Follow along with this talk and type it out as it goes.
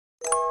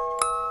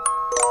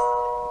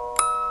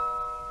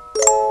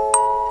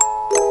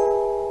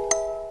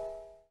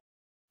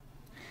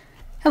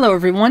Hello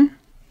everyone,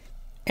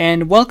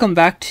 and welcome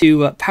back to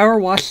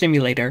PowerWash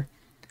Simulator.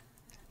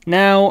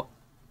 Now,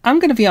 I'm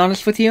gonna be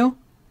honest with you,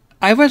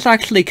 I was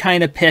actually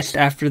kind of pissed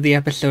after the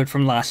episode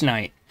from last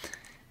night.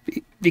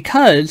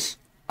 Because,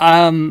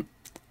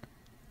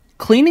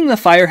 cleaning the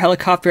fire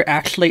helicopter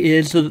actually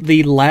is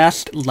the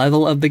last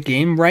level of the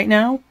game right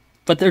now,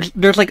 but there's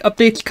like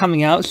updates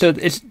coming out, so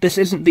this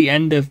isn't the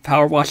end of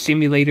PowerWash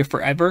Simulator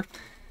forever.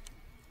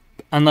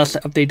 Unless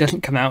the update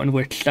doesn't come out, in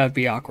which that would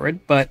be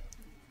awkward, but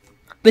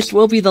this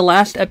will be the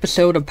last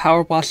episode of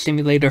PowerWash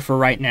Simulator for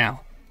right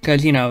now,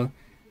 because, you know,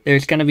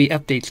 there's going to be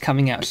updates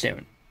coming out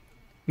soon.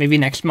 Maybe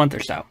next month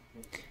or so.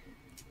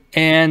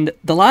 And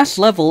the last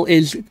level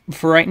is,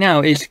 for right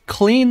now, is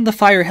clean the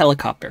fire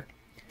helicopter.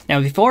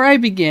 Now, before I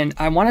begin,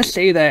 I want to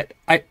say that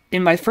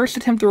in my first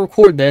attempt to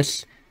record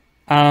this,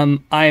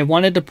 I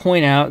wanted to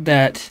point out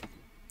that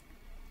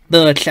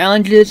the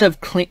challenges of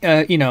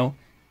the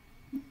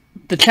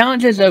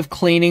challenges of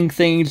cleaning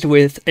things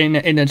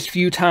in as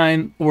few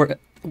time, or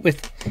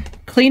with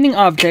cleaning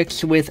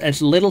objects with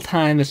as little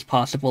time as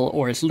possible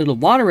or as little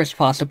water as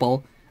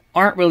possible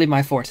aren't really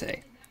my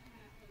forte.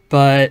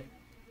 But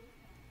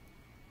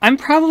I'm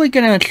probably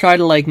gonna try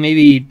to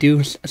maybe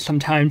do some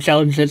time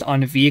challenges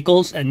on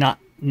vehicles and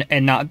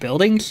not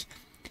buildings.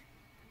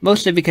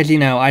 Mostly because, you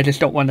know, I just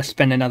don't want to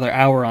spend another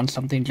hour on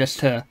something just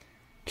to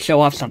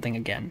show off something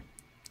again.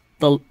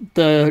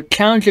 The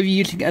challenge of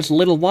using as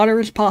little water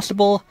as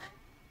possible,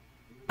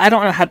 I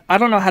don't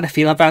know how to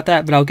feel about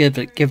that, but I'll give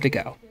it a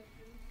go.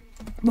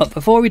 But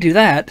before we do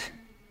that,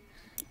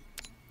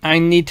 I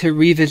need to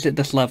revisit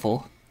this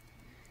level.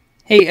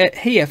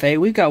 Hey FA,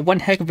 we've got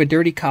one heck of a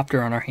dirty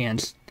copter on our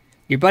hands.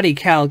 Your buddy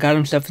Cal got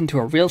himself into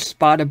a real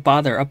spot of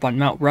bother up on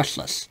Mount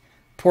Rustless.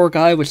 Poor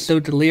guy was so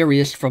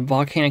delirious from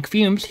volcanic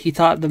fumes, he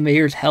thought the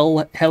mayor's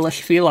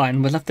hellish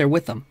feline was up there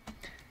with him.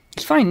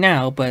 He's fine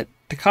now, but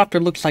the copter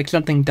looks like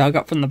something dug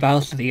up from the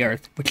bowels of the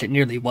earth, which it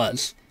nearly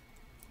was.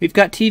 We've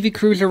got TV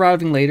crews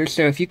arriving later,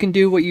 so if you can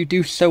do what you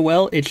do so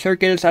well, it sure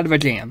gets us out of a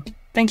jam.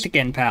 Thanks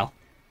again, pal.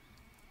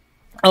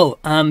 Oh,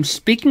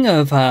 speaking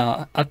of,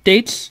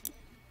 updates...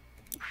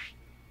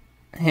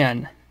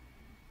 Man.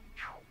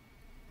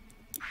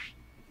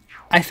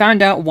 I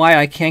found out why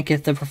I can't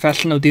get the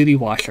professional duty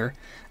washer.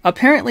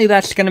 Apparently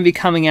that's gonna be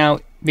coming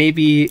out,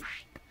 maybe...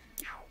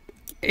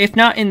 if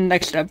not in the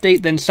next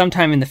update, then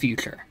sometime in the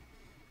future.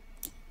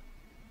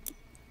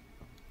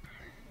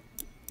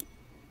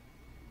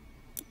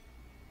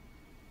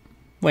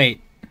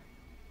 Wait.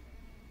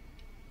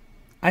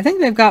 I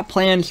think they've got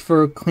plans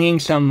for cleaning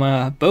some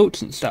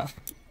boats and stuff.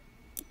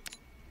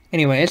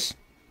 Anyways.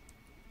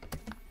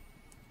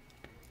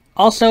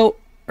 Also,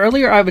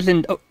 earlier I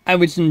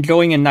was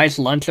enjoying a nice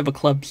lunch of a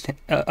club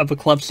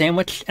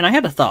sandwich, and I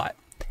had a thought.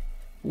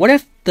 What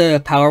if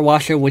the power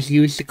washer was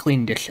used to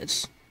clean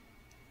dishes?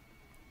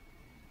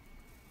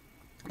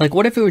 Like,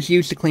 what if it was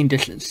used to clean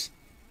dishes?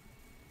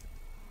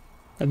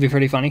 That'd be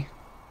pretty funny.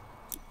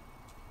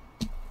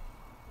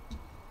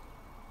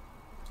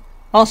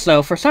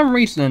 Also, for some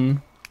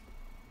reason,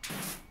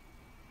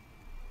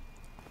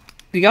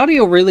 the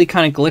audio really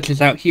kind of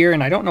glitches out here,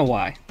 and I don't know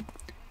why.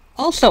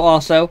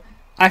 Also,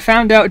 I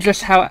found out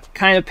just how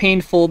kind of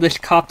painful this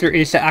copter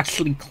is to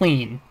actually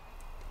clean.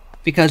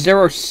 Because there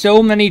are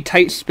so many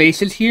tight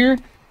spaces here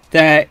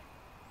that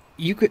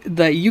you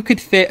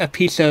could fit a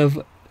piece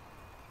of,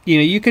 you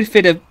know, you could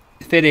fit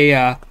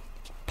a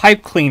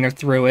pipe cleaner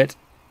through it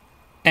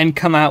and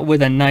come out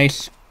with a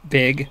nice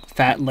big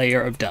fat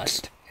layer of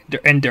dust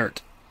and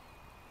dirt.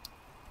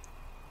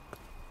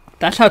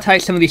 That's how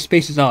tight some of these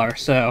spaces are,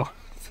 so...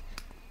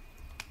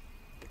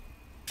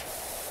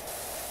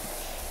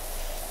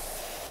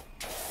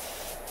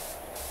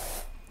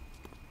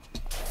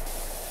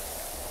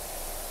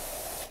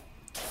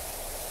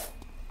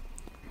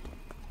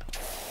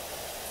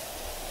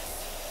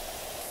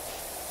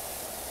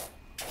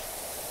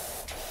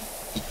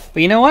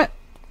 But you know what?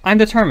 I'm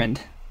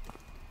determined.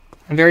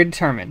 I'm very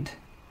determined.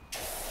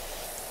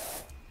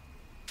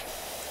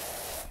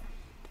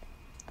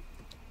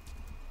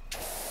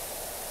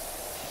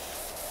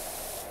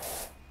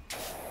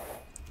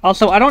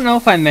 Also, I don't know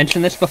if I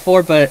mentioned this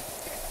before, but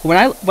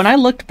when I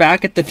looked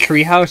back at the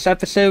treehouse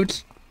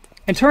episodes,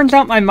 it turns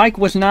out my mic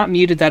was not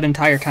muted that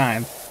entire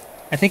time.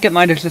 I think it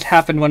might have just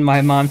happened when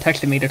my mom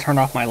texted me to turn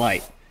off my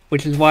light,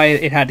 which is why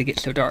it had to get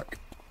so dark.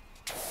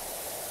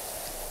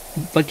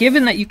 But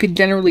given that you could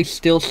generally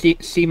still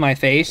see my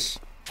face,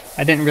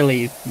 I didn't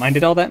really mind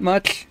it all that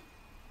much.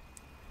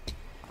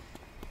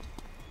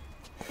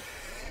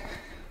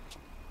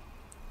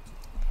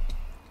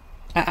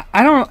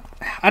 I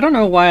don't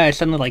know why I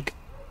suddenly like...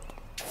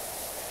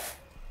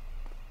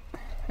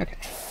 Okay.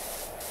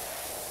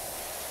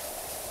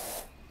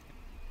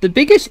 The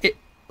biggest...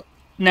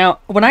 Now,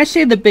 when I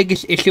say the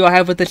biggest issue I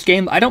have with this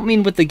game, I don't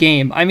mean with the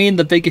game. I mean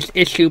the biggest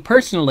issue,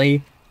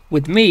 personally,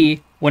 with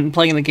me, when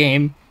playing the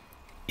game,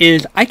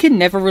 is I can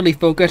never really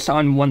focus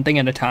on one thing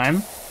at a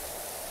time.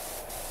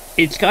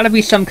 It's gotta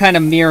be some kind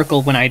of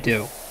miracle when I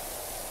do.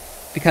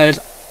 Because,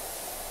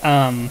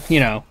 you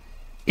know,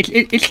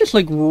 it's just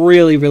like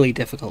really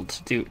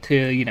difficult to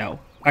you know,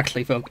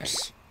 actually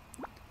focus.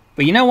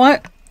 But you know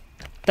what?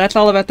 That's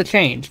all about to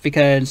change,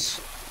 because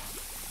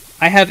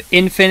I have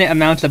infinite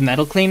amounts of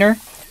metal cleaner,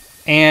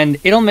 and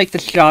it'll make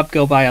this job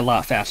go by a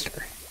lot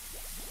faster.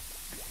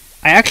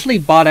 I actually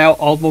bought out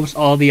almost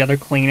all the other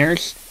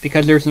cleaners,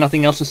 because there's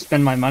nothing else to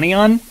spend my money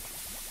on.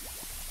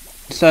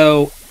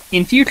 So,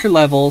 in future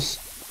levels,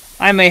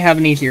 I may have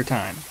an easier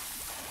time.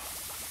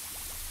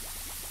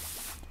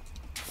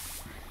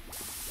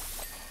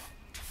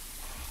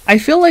 I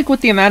feel like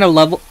with the amount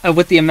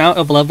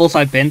of levels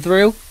I've been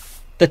through,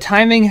 the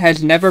timing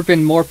has never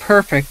been more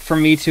perfect for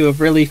me to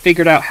have really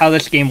figured out how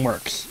this game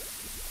works.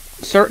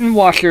 Certain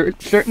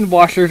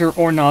washers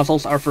or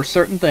nozzles are for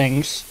certain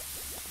things,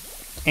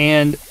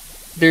 and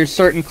there's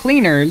certain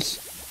cleaners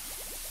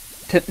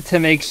to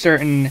make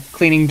certain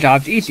cleaning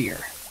jobs easier.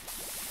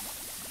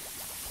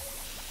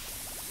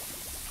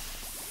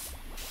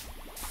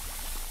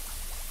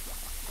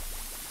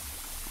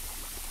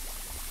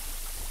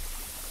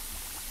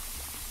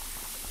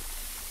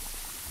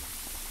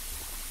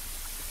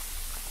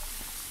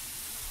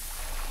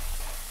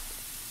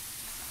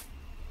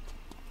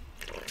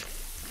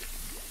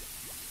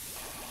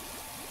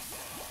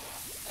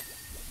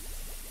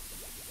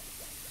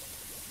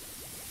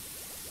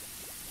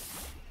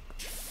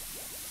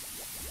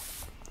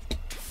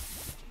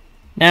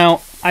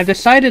 Now, I've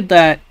decided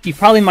that you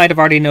probably might have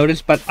already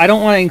noticed, but I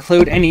don't want to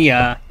include any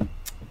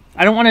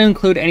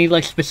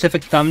like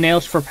specific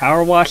thumbnails for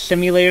PowerWash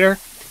Simulator,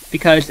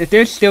 because if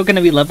there's still going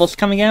to be levels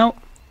coming out,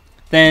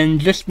 then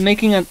just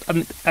making an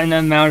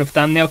amount of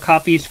thumbnail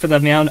copies for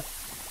the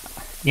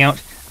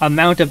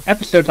amount of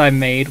episodes I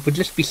made would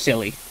just be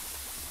silly.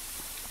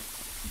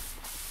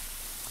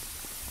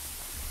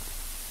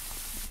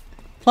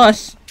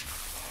 Plus,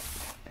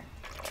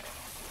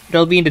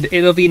 it'll be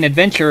an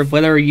adventure of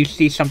whether I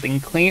see something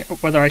clean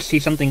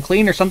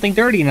or something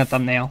dirty in a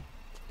thumbnail.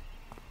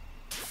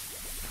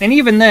 And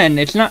even then,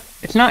 it's not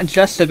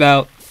just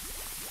about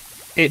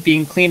it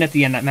being clean at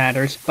the end that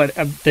matters, but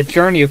the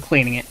journey of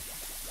cleaning it.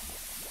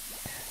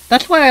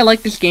 That's why I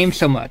like this game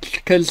so much,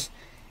 because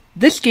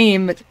this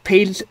game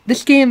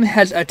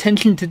has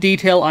attention to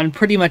detail on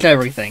pretty much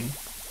everything.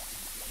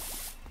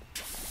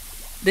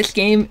 This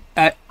game,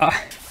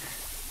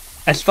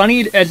 as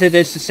funny as it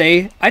is to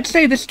say, I'd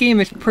say this game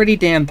is pretty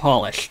damn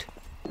polished.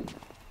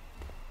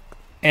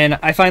 And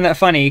I find that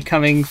funny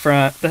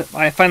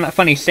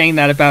saying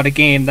that about a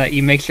game that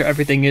you make sure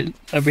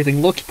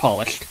everything looks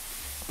polished.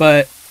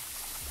 But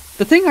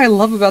the thing I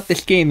love about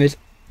this game is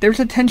there's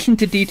attention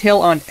to detail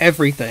on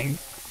everything.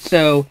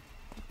 So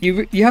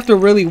you have to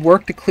really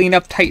work to clean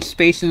up tight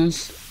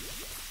spaces.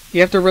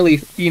 You have to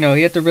really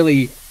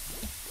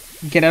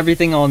get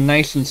everything all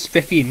nice and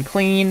spiffy and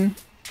clean.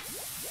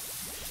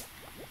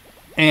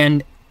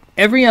 And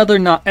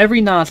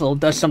every nozzle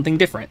does something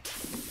different.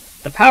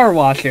 The power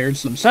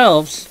washers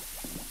themselves,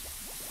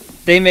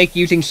 they make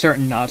using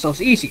certain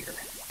nozzles easier.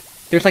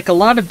 There's like a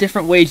lot of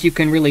different ways you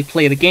can really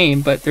play the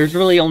game, but there's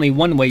really only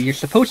one way you're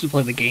supposed to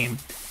play the game.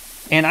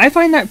 And I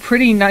find that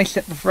pretty nice,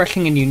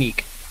 refreshing, and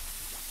unique.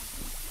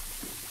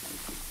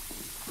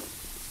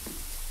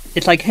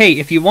 It's like, hey,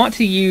 if you want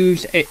to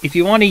use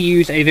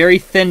a very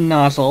thin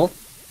nozzle,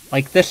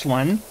 like this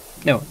one,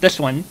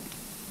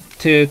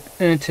 to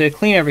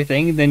clean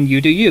everything, then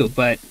you do you.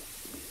 But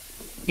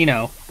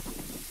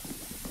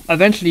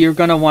eventually you're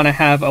gonna want to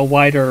have a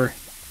wider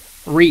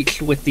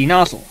reach with the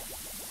nozzle.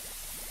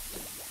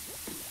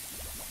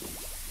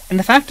 And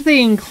the fact that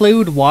they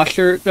include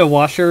the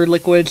washer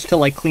liquids to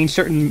like clean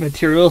certain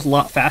materials a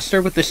lot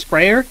faster with the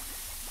sprayer,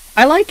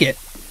 I like it.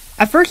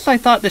 At first I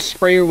thought this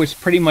sprayer was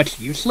pretty much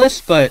useless,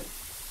 but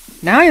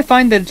now I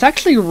find that it's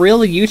actually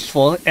really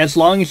useful as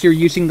long as you're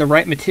using the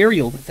right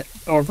material with it,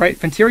 or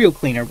right material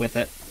cleaner with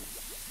it.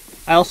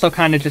 I also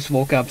kind of just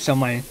woke up, so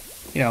my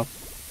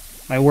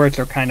words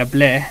are kind of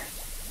bleh.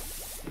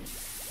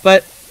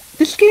 But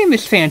this game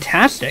is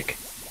fantastic.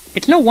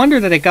 It's no wonder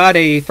that it got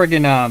a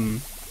friggin',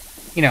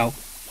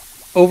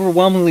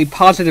 overwhelmingly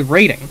positive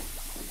rating.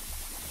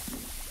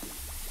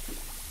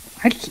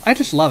 I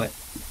just love it.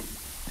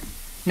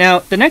 Now,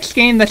 the next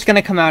game that's going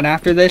to come out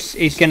after this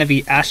is going to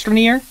be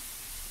Astroneer,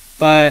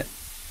 but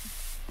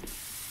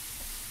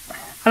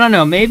I don't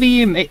know,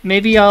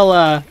 maybe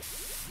I'll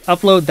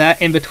upload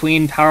that in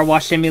between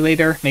PowerWash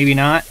Simulator, maybe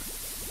not.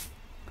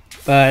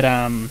 But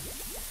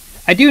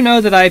I do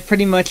know that I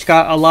pretty much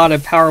got a lot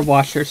of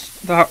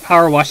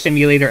PowerWash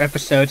Simulator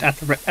episodes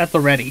at the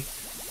ready.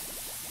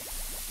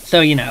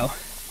 So,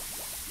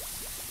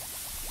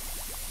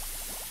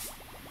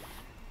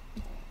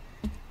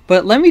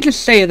 But let me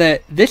just say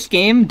that this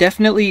game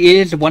definitely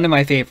is one of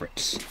my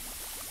favorites.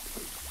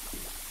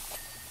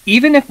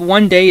 Even if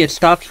one day it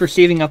stops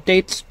receiving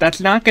updates, that's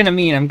not gonna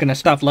mean I'm gonna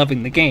stop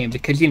loving the game,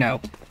 because,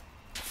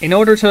 in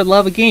order to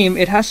love a game,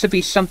 it has to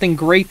be something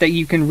great that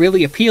you can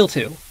really appeal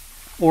to,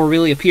 or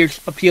really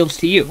appeals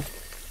to you.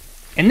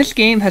 And this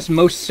game has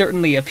most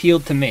certainly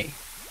appealed to me.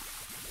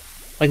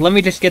 Like, let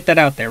me just get that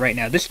out there right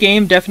now. This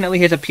game definitely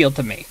has appealed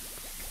to me.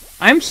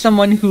 I'm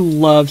someone who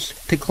loves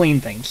to clean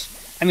things.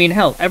 I mean,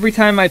 hell, every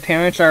time my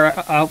parents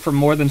are out for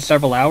more than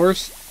several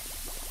hours,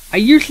 I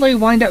usually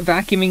wind up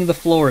vacuuming the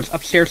floors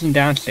upstairs and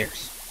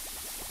downstairs.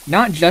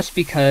 Not just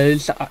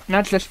because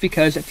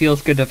it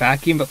feels good to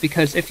vacuum, but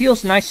because it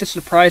feels nice to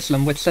surprise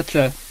them with such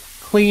a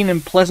clean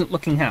and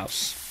pleasant-looking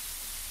house.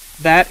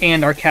 That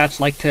and our cats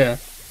like to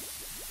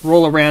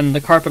roll around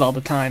the carpet all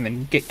the time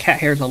and get cat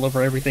hairs all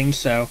over everything,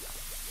 so,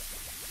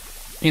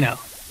 you know.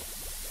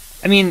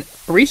 I mean,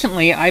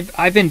 recently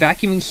I've been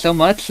vacuuming so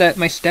much that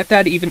my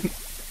stepdad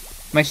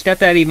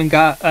even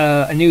got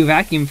a new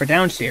vacuum for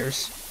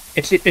downstairs.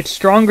 It's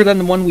stronger than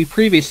the one we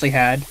previously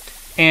had,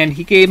 and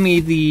he gave me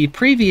the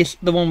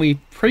one we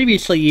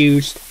previously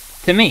used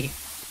to me.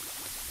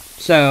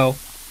 So,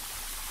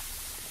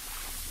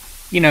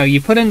 you know,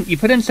 you put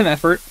in some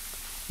effort,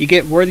 you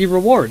get worthy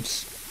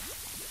rewards.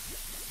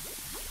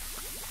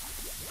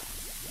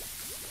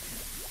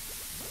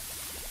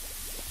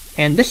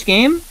 And this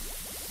game,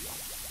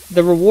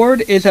 the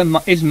reward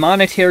is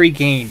monetary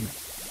gain.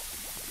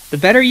 The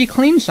better you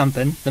clean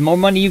something, the more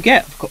money you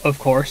get, of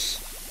course.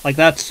 Like,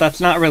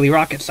 that's not really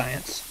rocket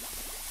science.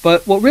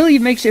 But what really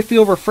makes it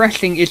feel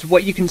refreshing is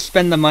what you can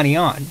spend the money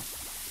on.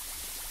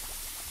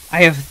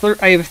 I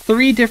have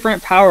 3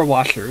 different power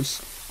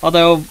washers,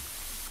 although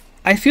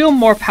I feel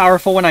more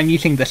powerful when I'm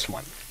using this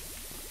one.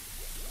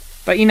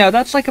 But you know,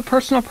 that's like a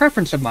personal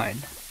preference of mine.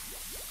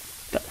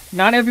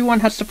 Not everyone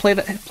has to play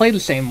the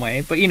same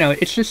way, but you know,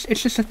 it's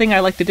just a thing I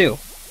like to do.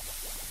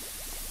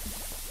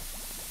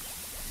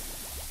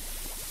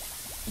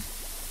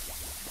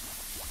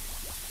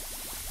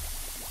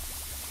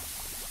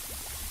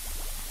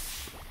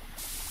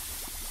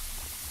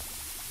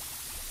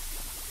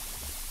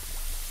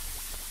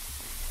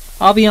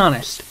 I'll be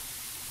honest,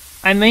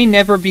 I may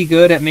never be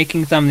good at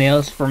making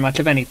thumbnails for much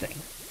of anything.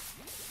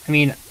 I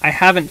mean, I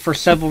haven't for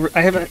several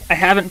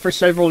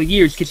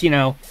years, because you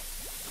know,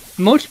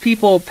 most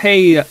people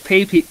pay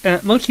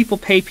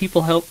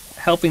people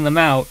helping them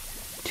out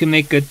to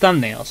make good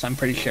thumbnails, I'm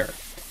pretty sure.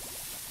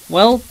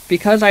 Well,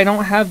 because I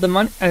don't have the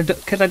money,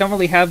 because I don't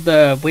really have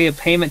the way of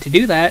payment to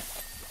do that,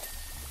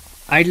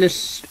 I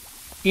just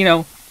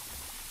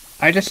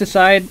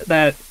decide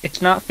that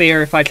it's not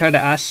fair if I try to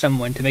ask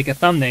someone to make a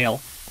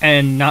thumbnail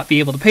and not be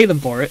able to pay them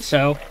for it,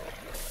 so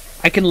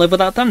I can live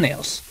without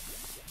thumbnails.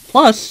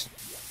 Plus,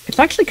 it's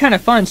actually kind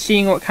of fun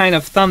seeing what kind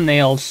of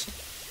thumbnails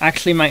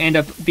actually might end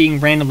up being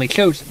randomly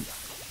chosen.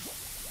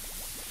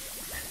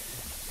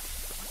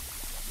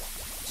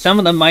 Some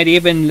of them might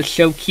even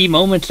show key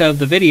moments of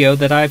the video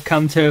that I've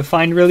come to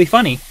find really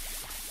funny.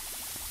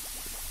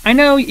 I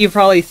know you're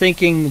probably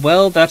thinking,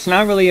 well, that's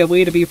not really a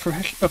way to be a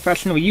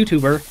professional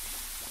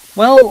YouTuber.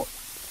 Well,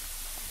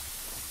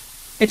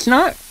 it's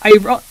not.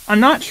 I'm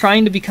not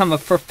trying to become a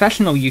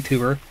professional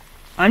YouTuber.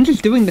 I'm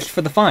just doing this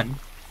for the fun.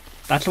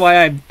 That's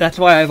why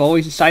I've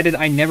always decided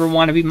I never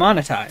want to be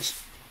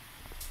monetized.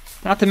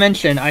 Not to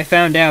mention, I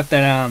found out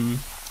that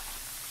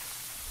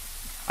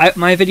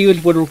my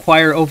videos would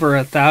require over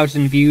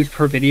 1,000 views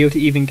per video to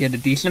even get a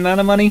decent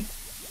amount of money,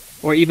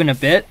 or even a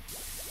bit.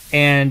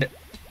 And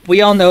we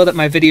all know that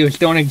my videos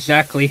don't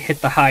exactly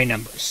hit the high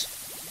numbers.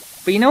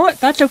 But you know what?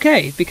 That's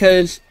okay,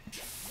 because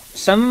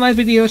some of my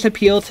videos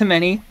appeal to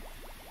many.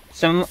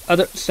 Some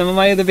of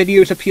my other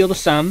videos appeal to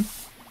some,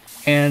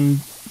 and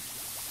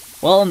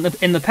well,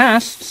 in the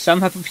past, some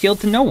have appealed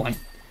to no one.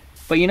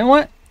 But you know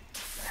what?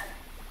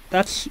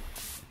 That's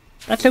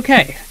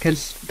okay,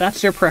 because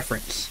that's their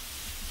preference.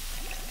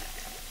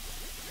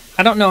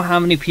 I don't know how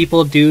many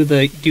people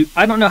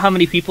I don't know how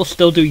many people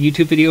still do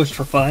YouTube videos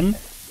for fun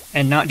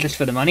and not just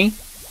for the money.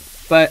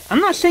 But I'm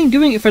not saying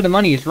doing it for the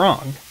money is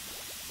wrong.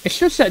 It's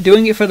just that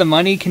doing it for the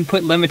money can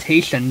put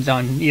limitations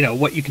on, you know,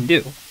 what you can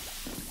do.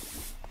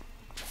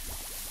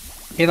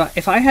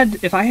 If I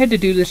had to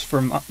do this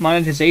for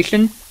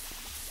monetization,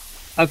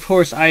 of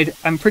course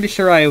I'm pretty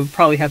sure I would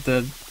probably have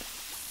to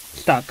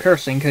stop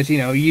cursing, because you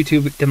know,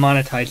 YouTube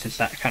demonetizes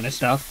that kind of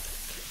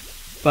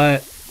stuff.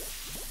 But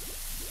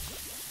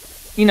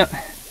you know,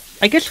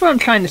 I guess what I'm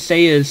trying to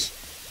say is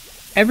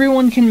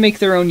everyone can make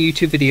their own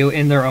YouTube video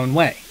in their own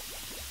way.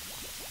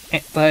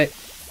 But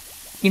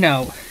you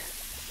know,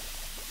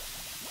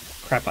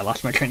 crap, I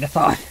lost my train of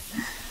thought.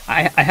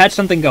 I had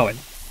something going.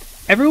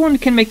 Everyone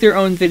can make their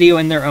own video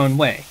in their own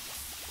way,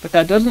 but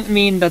that doesn't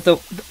mean that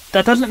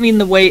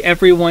the way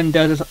everyone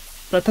does.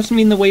 That doesn't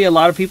mean the way a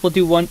lot of people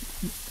do one.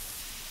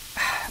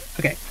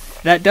 Okay,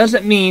 that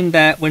doesn't mean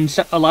that when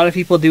a lot of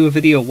people do a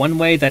video one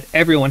way, that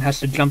everyone has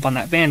to jump on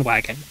that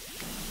bandwagon.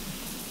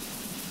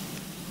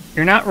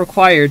 You're not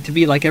required to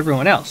be like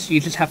everyone else.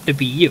 You just have to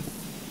be you.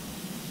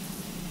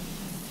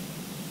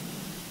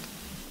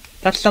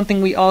 That's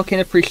something we all can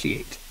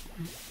appreciate.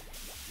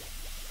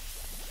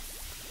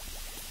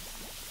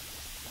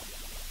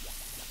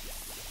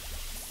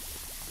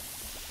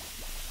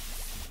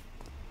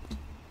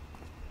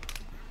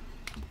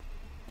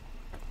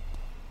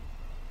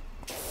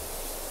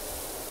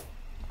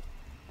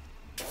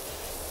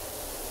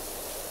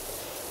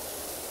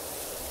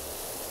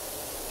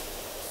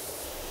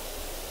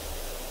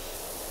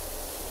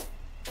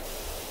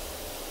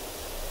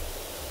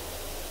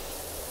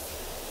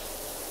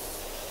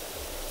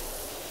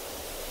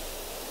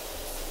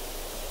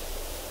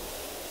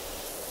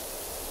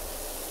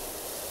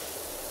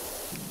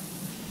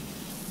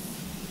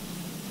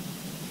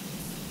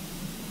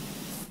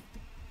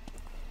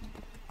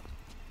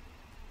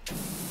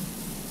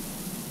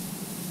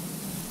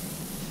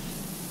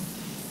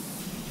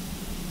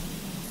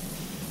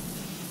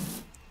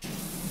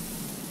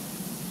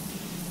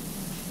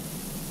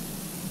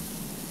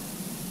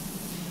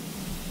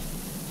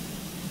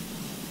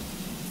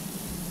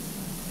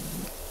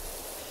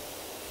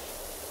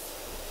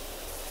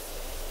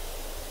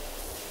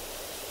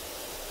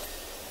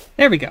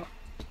 There we go.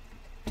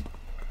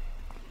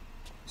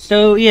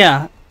 So,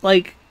 yeah,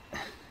 like...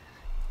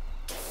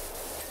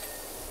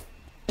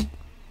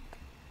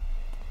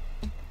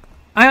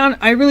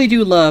 I really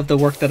do love the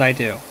work that I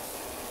do.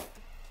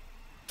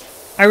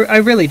 I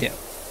really do.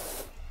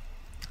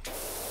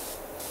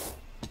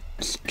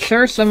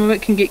 Sure, some of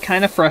it can get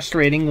kind of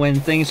frustrating when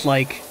things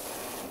like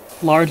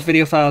large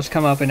video files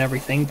come up and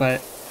everything,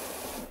 but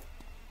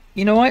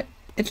you know what?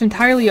 It's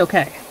entirely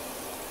okay.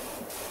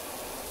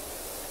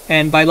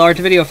 And by large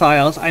video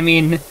files, I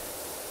mean,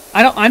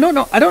 I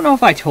don't know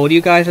if I told you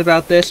guys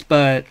about this,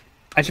 but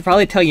I should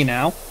probably tell you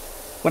now.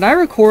 When I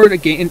record a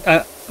game,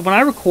 when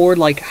I record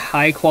like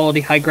high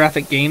quality, high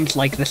graphic games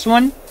like this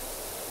one,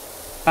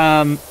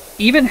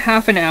 even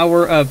half an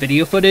hour of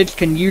video footage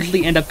can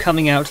usually end up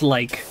coming out to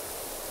like,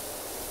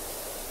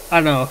 I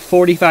don't know,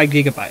 45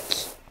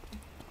 gigabytes.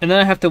 And then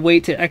I have to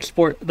wait to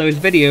export those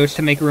videos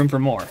to make room for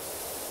more.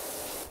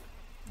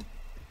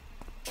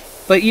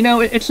 But you know,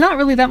 it's not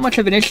really that much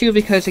of an issue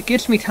because it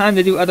gives me time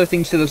to do other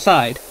things to the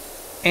side.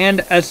 And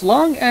as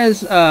long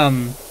as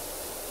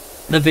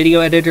the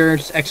video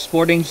editor's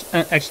exporting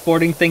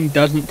thing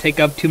doesn't take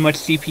up too much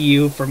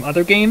CPU from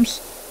other games,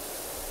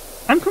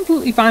 I'm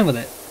completely fine with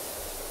it.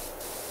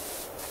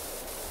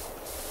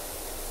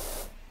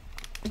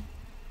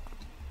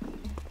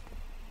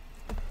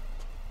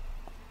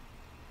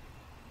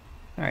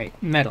 Alright,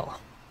 metal.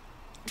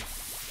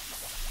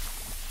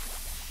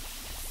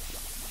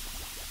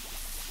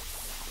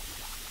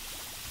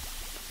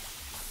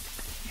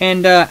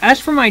 And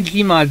as for my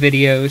Gmod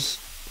videos,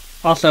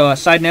 also a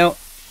side note,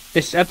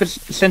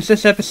 since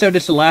this episode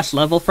is the last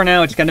level for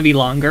now, it's going to be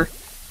longer.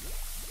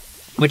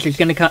 Which is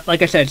going to,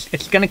 like I said,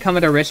 it's going to come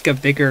at a risk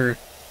of bigger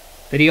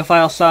video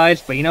file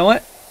size, but you know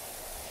what?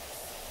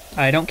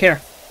 I don't care.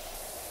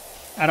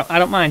 I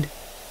don't mind.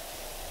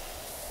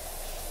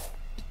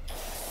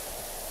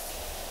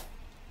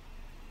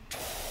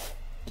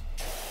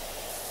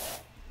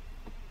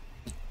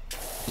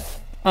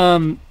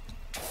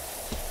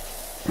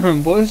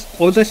 What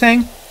was I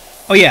saying?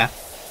 Oh yeah.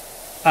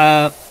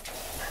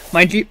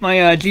 My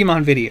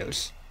Gmon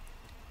videos.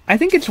 I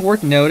think it's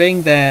worth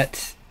noting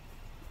that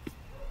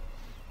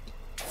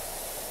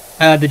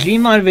the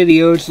Gmon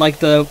videos, like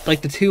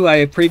the two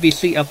I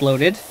previously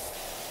uploaded,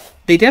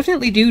 they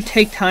definitely do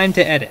take time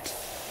to edit.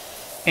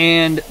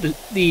 And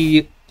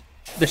the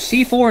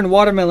C4 and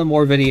Watermelon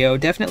War video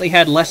definitely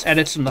had less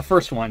edits than the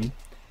first one.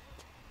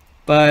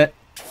 But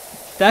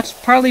that's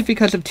partly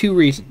because of two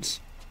reasons.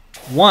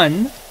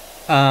 One,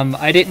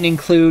 I didn't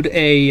include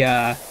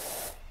a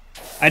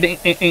I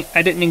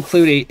didn't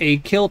include a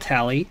kill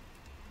tally.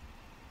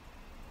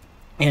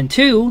 And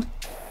two,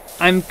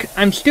 I'm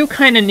still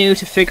kind of new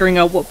to figuring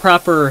out what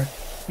proper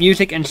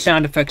music and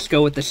sound effects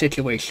go with the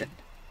situation.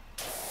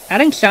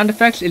 Adding sound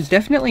effects is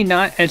definitely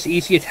not as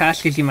easy a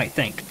task as you might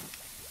think,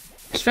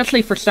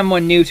 especially for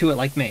someone new to it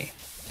like me.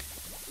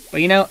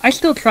 But you know, I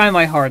still try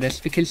my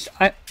hardest because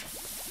I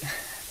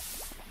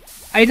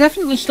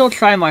definitely still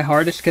try my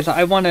hardest because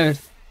I want to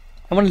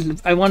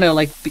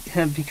like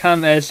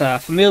become as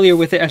familiar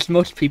with it as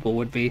most people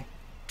would be.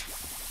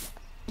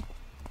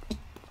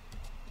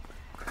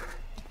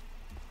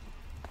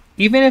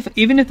 Even if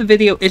the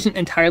video isn't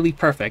entirely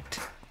perfect,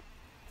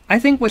 I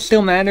think what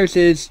still matters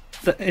is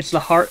the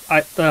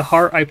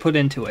heart I put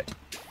into it.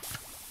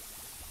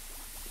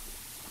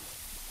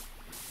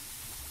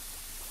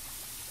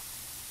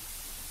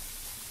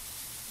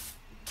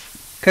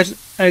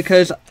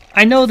 Because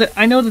I know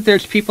that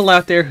there's people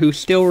out there who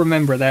still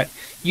remember that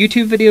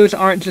YouTube videos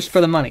aren't just for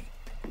the money.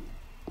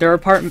 They're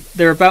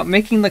about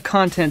making the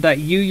content that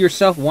you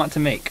yourself want to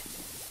make.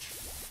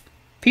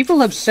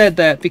 People have said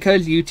that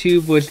because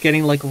YouTube was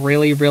getting like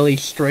really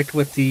strict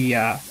with the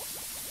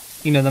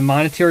the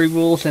monetary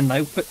rules and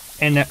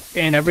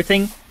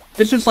everything.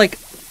 This was like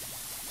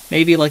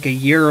maybe like a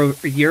year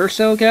or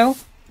so ago.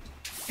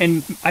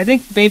 And I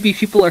think maybe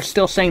people are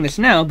still saying this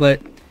now, but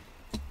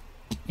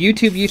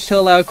YouTube used to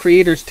allow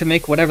creators to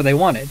make whatever they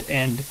wanted,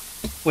 and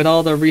with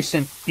all the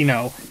recent,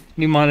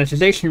 new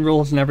monetization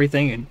rules and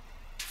everything, and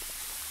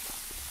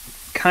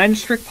kind of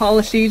strict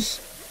policies,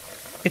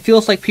 it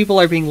feels like people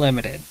are being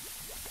limited.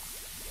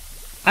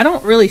 I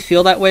don't really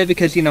feel that way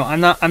because, I'm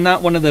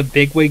not one of the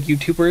bigwig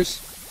YouTubers,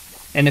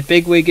 and if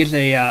bigwig is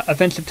a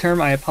offensive term,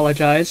 I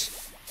apologize.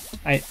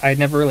 I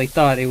never really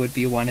thought it would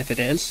be one if it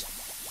is.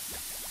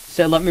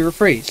 So let me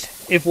rephrase.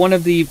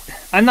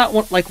 I'm not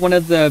one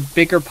of the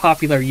bigger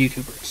popular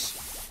YouTubers.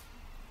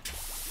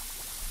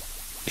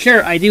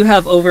 Sure, I do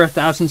have over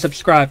 1,000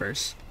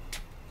 subscribers.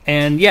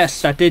 And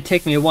yes, that did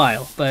take me a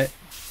while, but,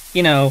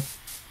 I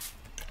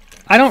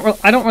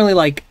don't really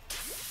like...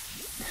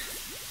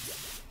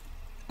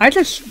 I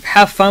just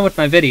have fun with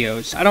my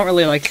videos. I don't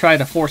really try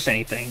to force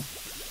anything.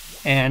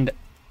 And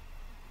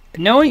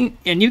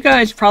you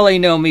guys probably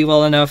know me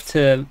well enough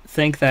to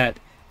think that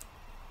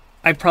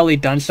I've probably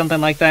done something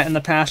like that in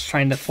the past,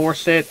 trying to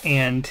force it,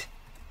 and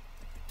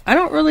I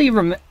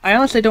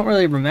honestly don't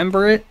really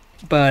remember it,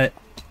 but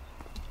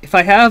if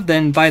I have,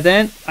 then by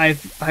then I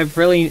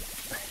figured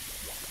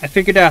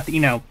out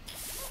that,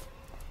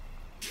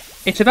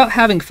 it's about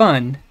having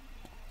fun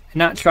and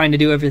not trying to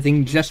do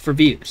everything just for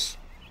views.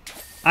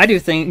 I do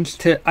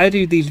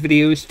these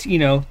videos to, you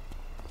know,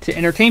 to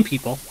entertain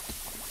people,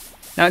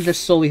 not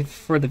just solely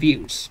for the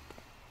views.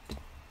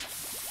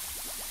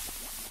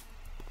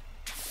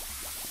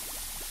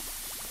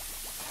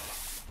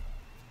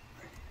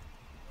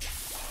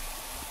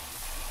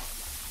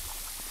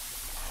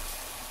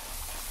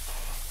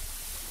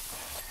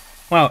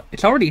 Wow,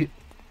 it's already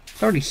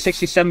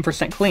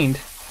 67% cleaned.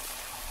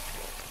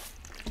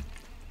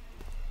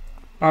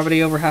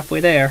 Already over halfway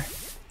there.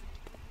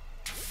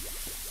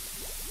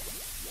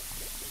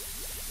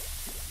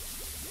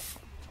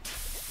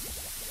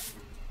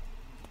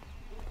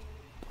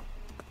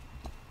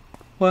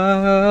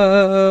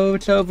 Whoa,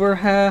 it's over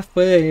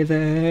halfway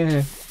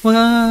there.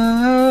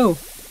 Whoa,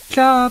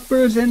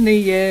 choppers in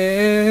the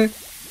air.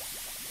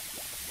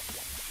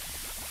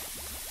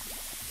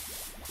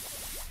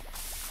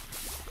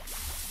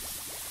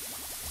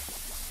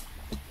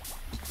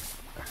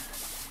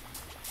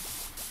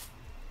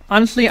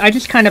 Honestly, I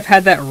just kind of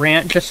had that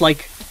rant just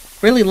like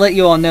really let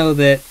you all know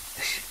that,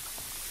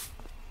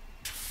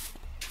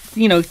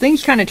 you know,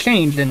 things kind of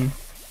change and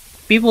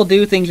people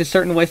do things a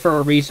certain way for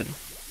a reason.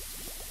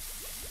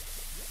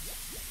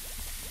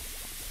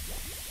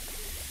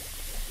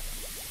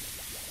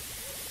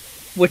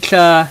 Which,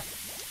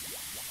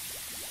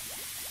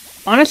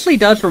 honestly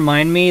does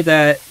remind me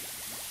that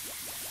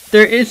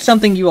there is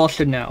something you all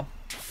should know.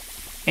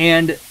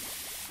 And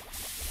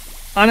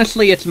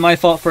honestly, it's my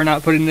fault for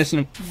not putting this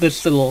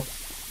little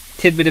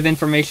tidbit of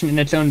information in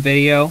its own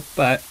video,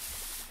 but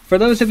for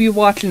those of you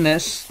watching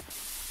this,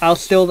 I'll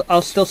still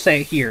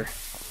say it here.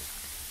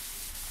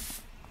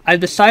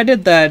 I've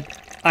decided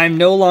that I'm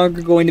no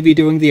longer going to be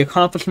doing the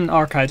Accomplishment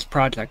Archives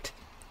project,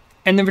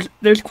 and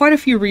there's quite a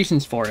few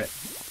reasons for it.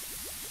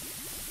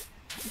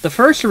 The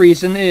first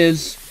reason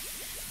is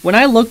when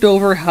I looked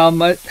over how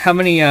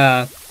many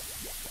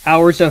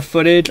hours of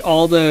footage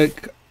all the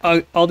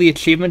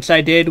achievements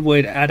I did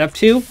would add up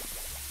to,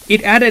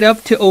 it added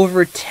up to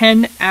over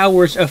 10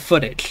 hours of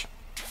footage.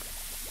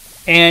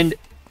 And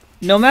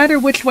no matter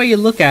which way you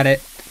look at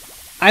it,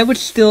 I would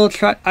still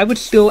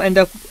end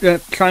up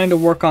trying to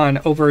work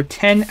on over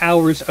 10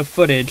 hours of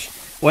footage,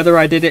 whether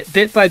I did it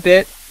bit by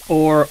bit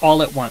or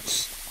all at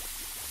once.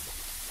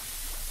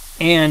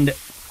 And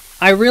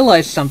I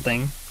realized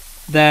something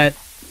that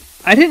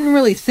I didn't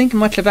really think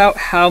much about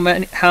how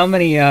many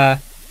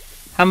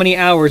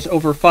hours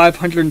over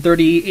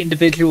 530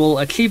 individual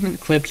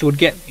achievement clips would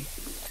get me.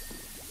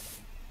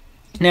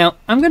 Now,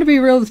 I'm going to be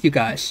real with you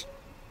guys.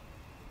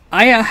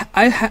 I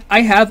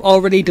have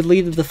already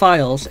deleted the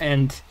files,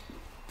 and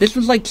this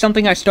was like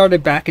something I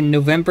started back in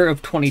November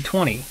of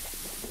 2020.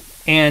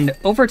 And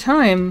over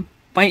time,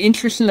 my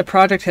interest in the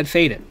project had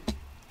faded.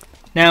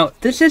 Now,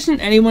 this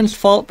isn't anyone's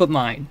fault but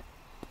mine,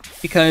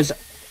 because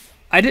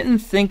I didn't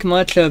think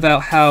much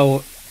about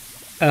how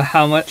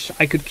much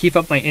I could keep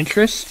up my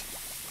interest,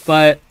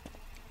 but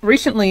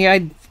recently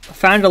I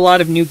found a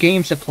lot of new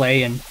games to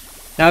play, and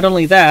not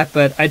only that,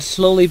 but I'd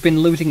slowly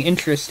been losing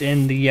interest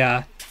in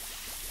the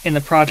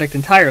project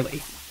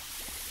entirely.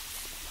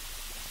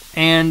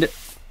 And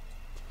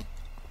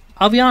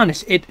I'll be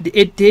honest,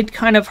 it did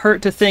kind of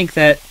hurt to think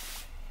that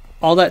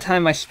all that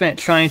time I spent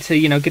trying to,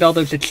 you know, get all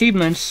those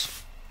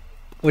achievements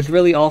was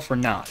really all for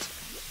naught.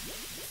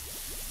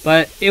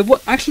 But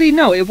actually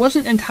no, it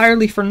wasn't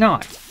entirely for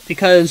naught,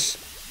 because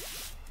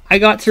I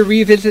got to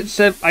revisit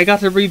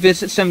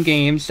some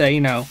games that,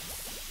 you know,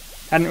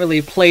 hadn't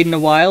really played in a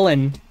while,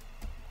 and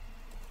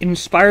it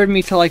inspired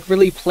me to like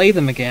really play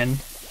them again.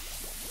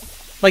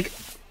 Like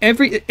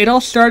it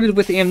all started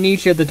with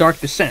Amnesia: The Dark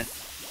Descent.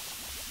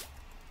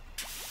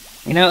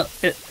 You know,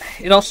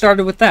 it all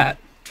started with that.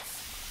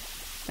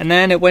 And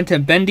then it went to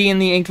Bendy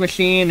and the Ink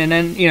Machine, and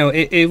then, you know,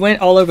 it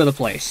went all over the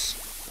place.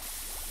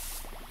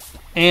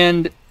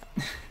 And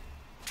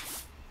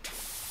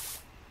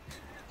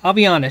I'll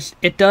be honest,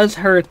 it does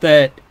hurt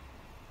that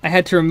I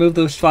had to remove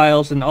those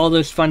files and all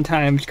those fun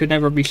times could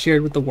never be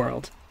shared with the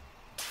world.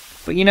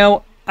 But you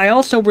know, I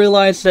also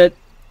realized that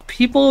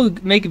people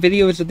make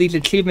videos of these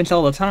achievements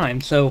all the time,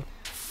 so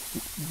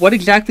what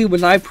exactly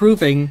was I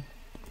proving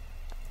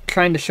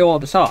trying to show all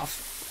this off?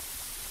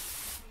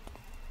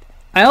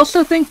 I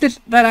also think that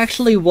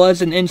actually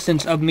was an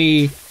instance of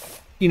me,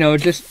 you know,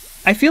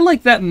 I feel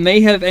like that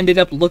may have ended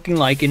up looking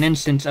like an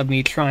instance of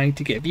me trying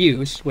to get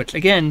views, which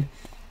again,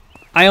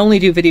 I only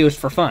do videos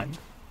for fun.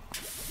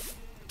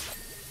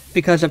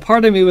 Because a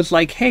part of me was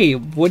like, hey,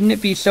 wouldn't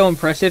it be so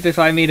impressive if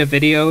I made a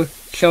video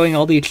showing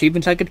all the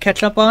achievements I could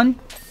catch up on?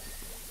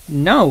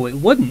 No, it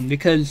wouldn't,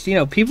 because, you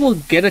know, people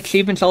get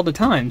achievements all the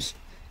time.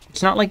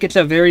 It's not like it's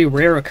a very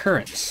rare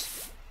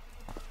occurrence.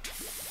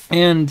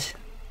 And,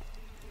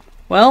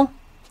 well,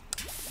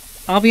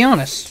 I'll be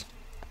honest.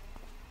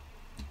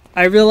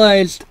 I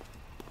realized,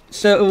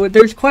 so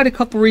there's quite a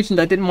couple reasons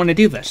I didn't want to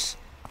do this.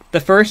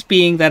 The first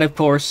being that, of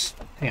course,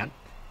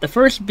 the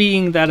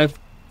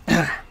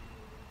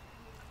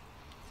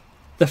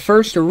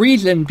first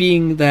reason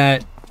being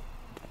that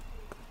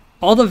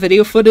all the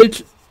video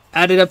footage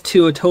added up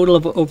to a total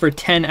of over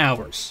 10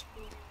 hours.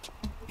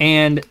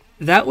 And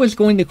that was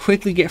going to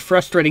quickly get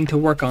frustrating to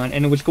work on,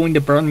 and it was going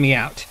to burn me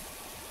out.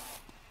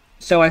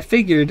 So I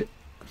figured,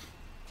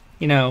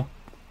 you know...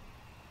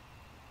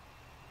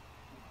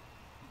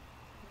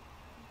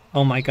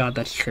 Oh my god,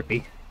 that's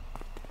trippy.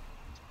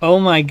 Oh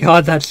my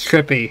god, that's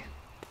trippy.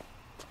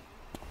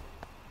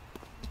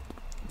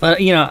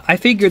 But, you know, I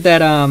figured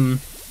that,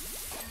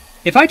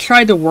 if I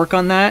tried to work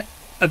on that,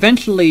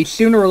 eventually,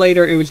 sooner or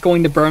later, it was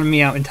going to burn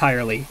me out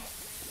entirely.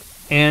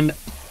 And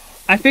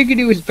I figured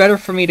it was better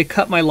for me to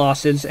cut my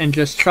losses and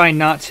just try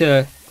not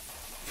to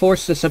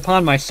force this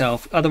upon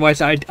myself, otherwise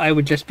I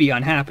would just be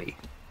unhappy.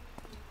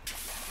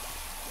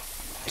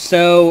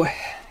 So,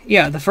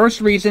 yeah, the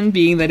first reason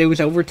being that it was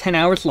over 10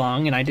 hours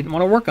long and I didn't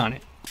want to work on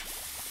it.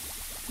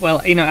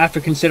 Well, you know, after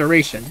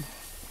consideration.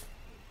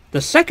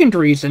 The second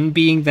reason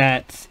being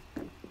that...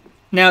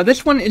 Now,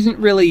 this one isn't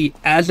really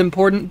as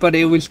important, but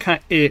it was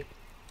kind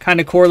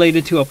of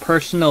correlated to a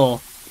personal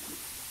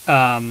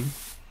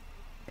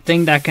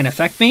thing that can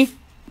affect me.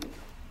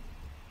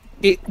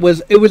 It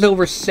was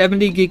over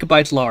 70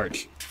 gigabytes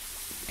large.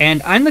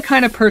 And I'm the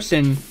kind of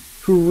person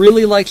who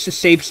really likes to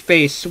save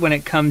space when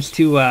it comes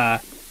to,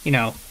 you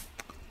know...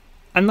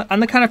 I'm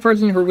the kind of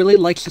person who really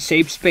likes to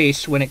save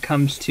space when it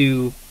comes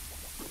to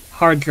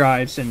hard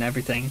drives and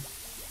everything.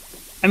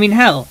 I mean,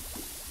 hell,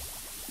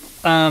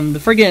 the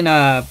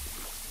friggin',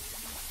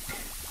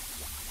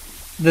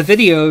 the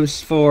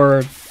videos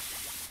for...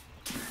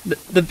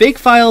 The big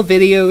file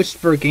videos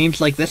for games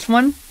like this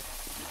one,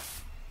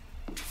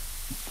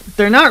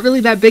 they're not really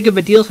that big of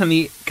a deal to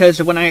me,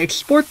 because when I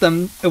export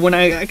them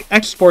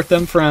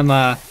from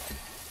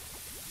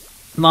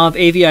Mob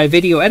AVI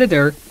Video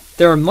Editor,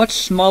 they're a much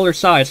smaller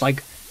size,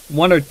 like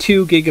 1 or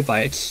 2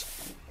 gigabytes.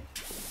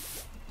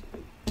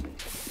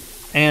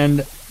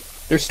 And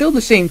they're still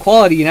the same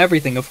quality and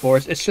everything, of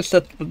course. It's just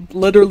that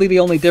literally the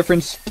only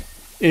difference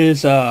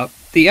is the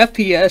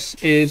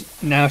FPS is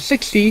now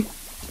 60,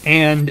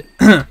 and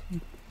the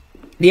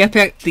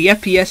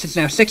FPS is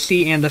now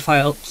 60, and the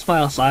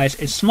file size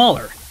is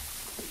smaller.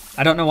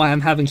 I don't know why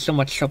I'm having so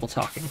much trouble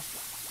talking.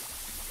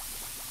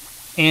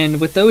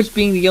 And with those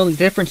being the only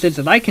differences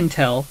that I can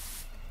tell,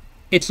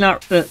 it's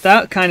not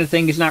that kind of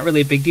thing is not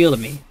really a big deal to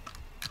me.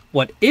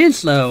 What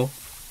is, though,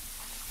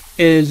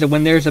 is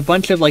when there's a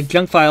bunch of like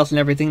junk files and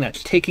everything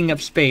that's taking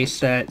up space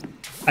that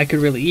I could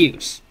really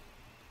use.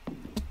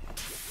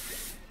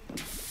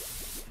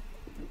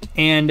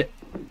 And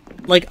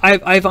like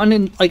I've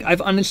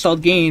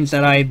uninstalled games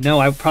that I know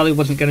I probably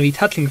wasn't going to be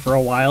touching for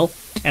a while,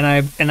 and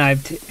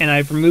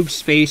I've removed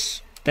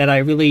space that I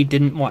really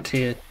didn't want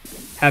to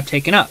have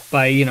taken up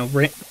by, you know,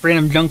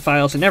 random junk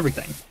files and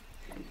everything.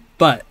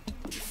 But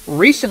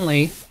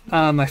recently,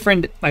 my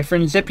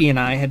friend Zippy and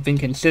I had been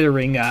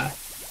considering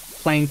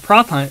playing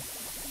Prop Hunt,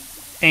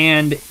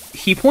 and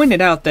he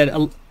pointed out that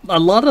a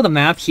lot of the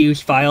maps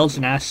use files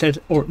and assets,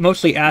 or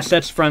mostly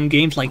assets from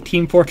games like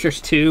Team Fortress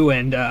 2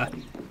 and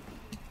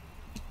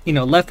you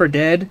know, Left 4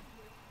 Dead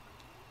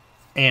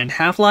and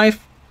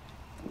Half-Life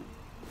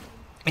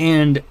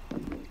and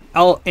you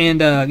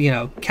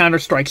know,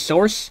 Counter-Strike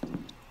Source.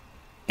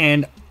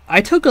 And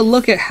I took a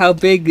look at how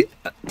big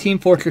Team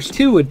Fortress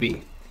 2 would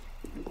be,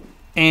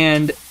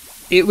 and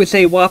it was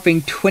a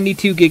whopping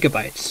 22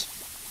 gigabytes.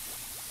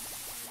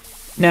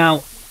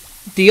 Now,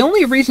 the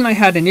only reason I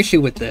had an issue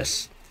with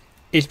this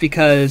is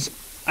because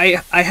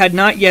I had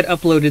not yet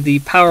uploaded the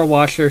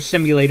PowerWash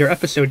simulator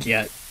episodes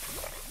yet.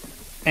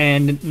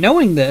 And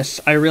knowing this,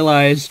 I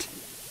realized...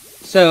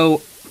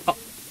 So,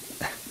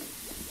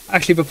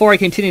 actually, before I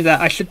continue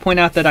that, I should point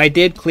out that I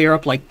did clear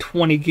up like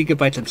 20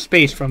 gigabytes of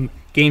space from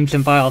games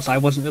and files I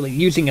wasn't really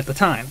using at the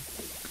time.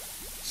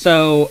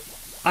 So,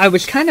 I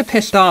was kind of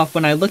pissed off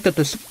when I looked at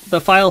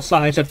the file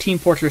size of Team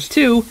Fortress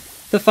 2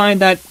 to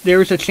find that there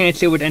was a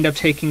chance it would end up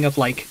taking up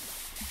like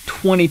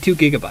 22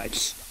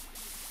 gigabytes.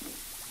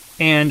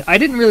 And I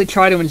didn't really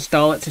try to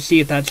install it to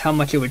see if that's how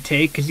much it would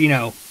take, because, you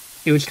know,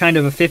 it was kind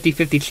of a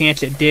 50-50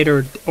 chance it did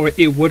or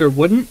it would or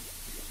wouldn't.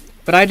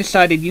 But I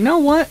decided, you know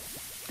what?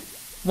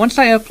 Once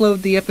I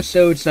upload the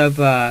episodes of,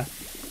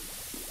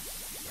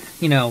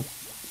 you know,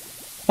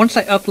 once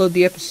I upload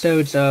the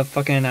episodes of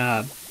fucking,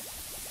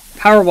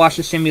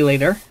 PowerWash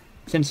Simulator,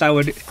 since I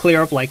would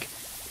clear up like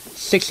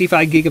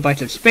 65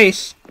 gigabytes of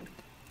space,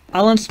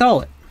 I'll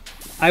install it.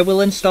 I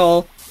will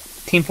install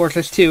Team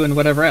Fortress 2 and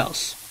whatever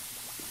else.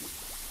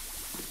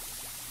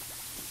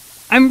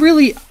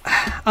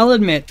 I'll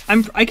admit,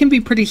 I can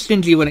be pretty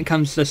stingy when it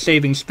comes to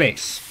saving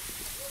space.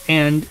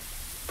 And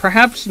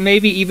perhaps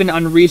maybe even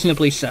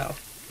unreasonably so.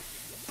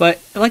 But,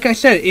 like I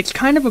said, it's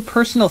kind of a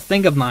personal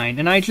thing of mine,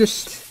 and I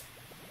just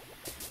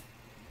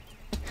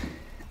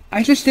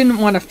didn't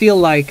want to feel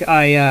like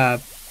I,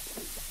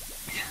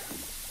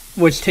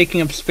 was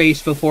taking up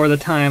space before the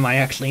time I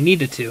actually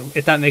needed to,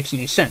 if that makes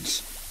any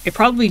sense. It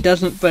probably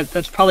doesn't, but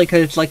that's probably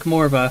because it's like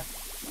more of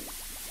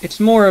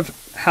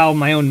how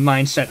my own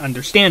mindset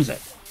understands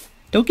it.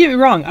 Don't get me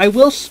wrong, I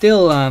will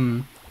still,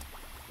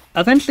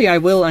 eventually I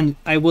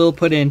will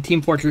put in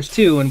Team Fortress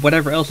 2 and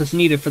whatever else is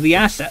needed for the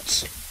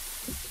assets.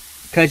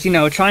 Because, you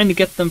know, trying to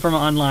get them from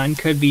online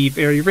could be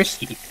very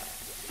risky.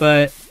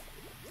 But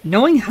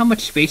knowing how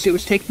much space it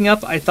was taking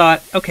up, I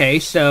thought, okay,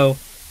 so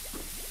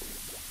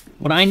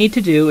what I need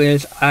to do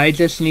is I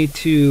just need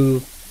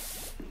to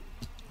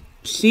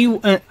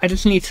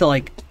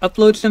like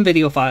upload some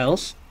video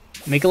files,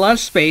 make a lot of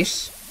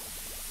space,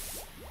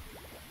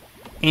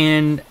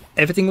 and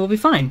everything will be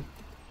fine.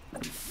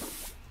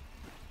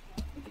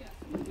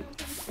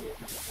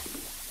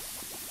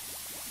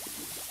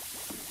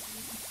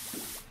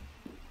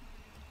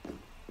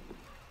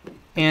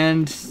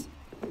 And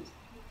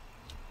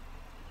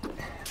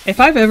if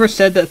I've ever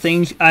said that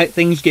things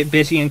get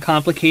busy and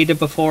complicated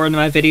before in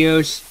my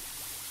videos,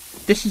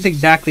 this is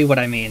exactly what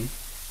I mean.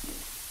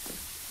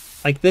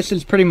 Like, this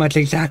is pretty much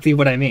exactly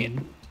what I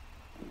mean.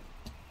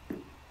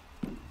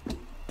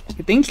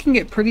 Things can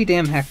get pretty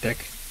damn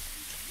hectic.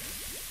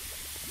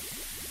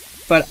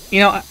 But, you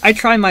know, I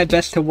try my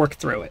best to work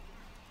through it.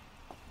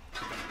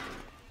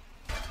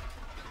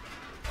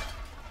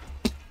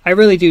 I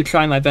really do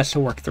try my best to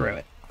work through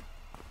it.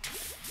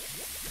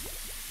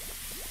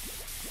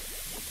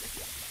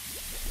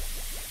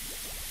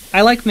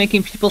 I like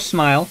making people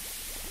smile.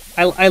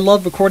 I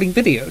love recording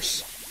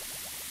videos.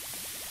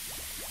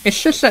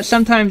 It's just that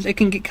sometimes it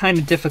can get kind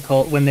of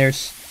difficult when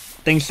there's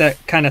things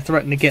that kind of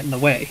threaten to get in the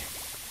way.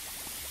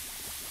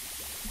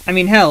 I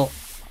mean, hell,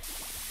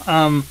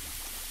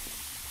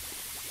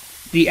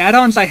 the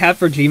add-ons I have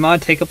for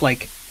Gmod take up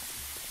like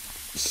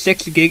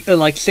 6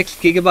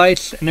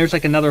 gigabytes, and there's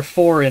like another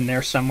 4 in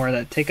there somewhere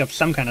that take up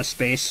some kind of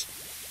space.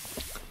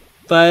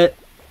 But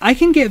I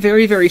can get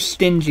very, very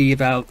stingy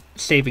about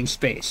saving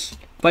space.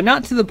 But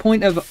not to the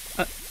point of...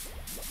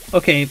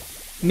 okay,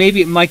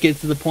 maybe it might get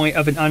to the point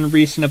of an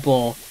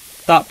unreasonable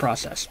thought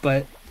process,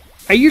 but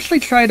I usually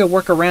try to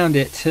work around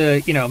it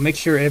to, you know, make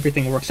sure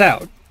everything works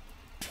out.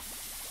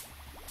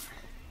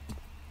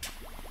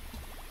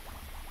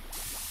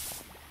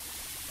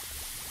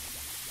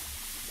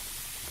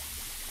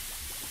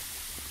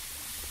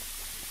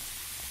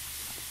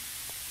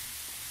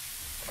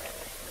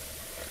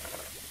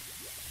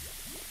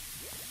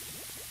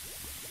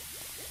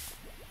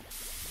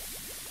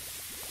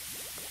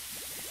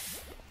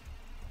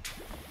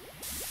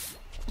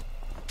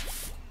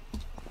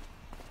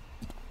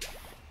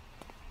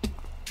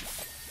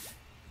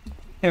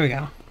 There we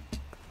go.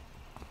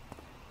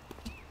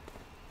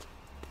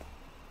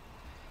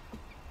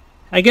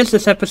 I guess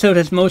this episode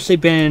has mostly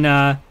been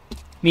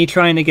me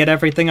trying to get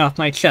everything off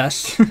my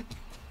chest.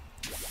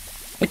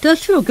 It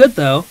does feel good,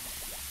 though.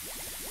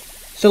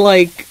 So,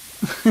 like...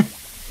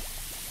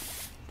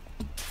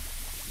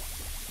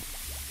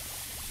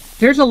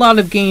 there's a lot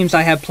of games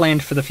I have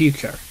planned for the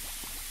future.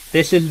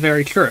 This is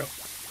very true.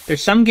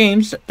 There's some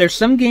games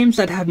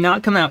that have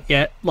not come out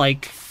yet,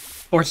 like...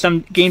 or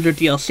some games or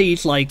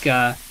DLCs, like,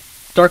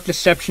 Dark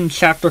Deception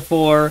Chapter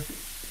 4,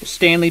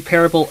 Stanley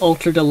Parable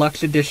Ultra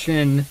Deluxe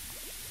Edition,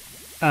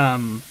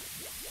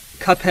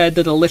 Cuphead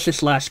The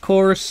Delicious Last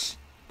Course.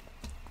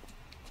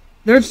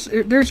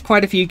 There's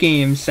quite a few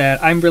games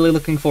that I'm really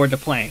looking forward to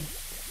playing.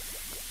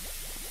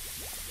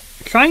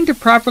 Trying to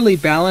properly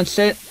balance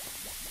it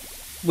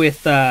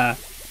with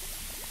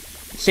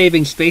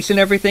saving space and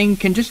everything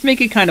can just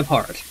make it kind of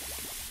hard.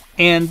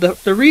 And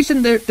the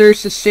reason that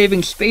there's a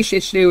saving space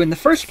issue in the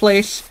first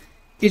place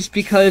is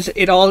because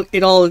it all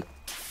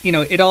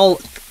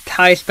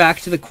ties back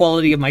to the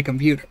quality of my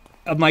computer.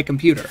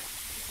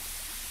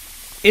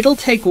 It'll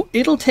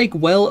take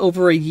well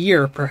over a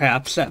year,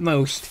 perhaps at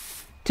most,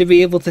 to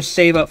be able to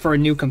save up for a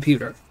new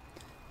computer.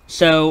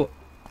 So,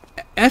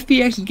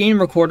 FBX Game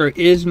Recorder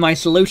is my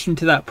solution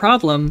to that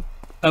problem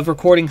of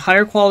recording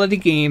higher quality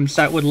games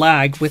that would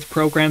lag with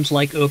programs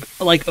like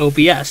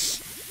OBS.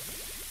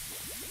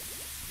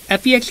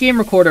 FBX Game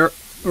Recorder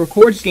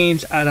records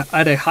games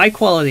at a high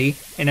quality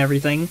and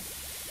everything,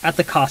 at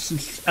the cost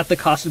of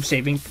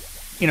saving,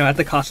 at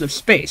the cost of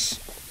space.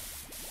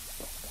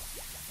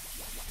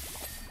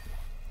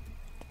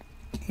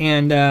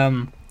 And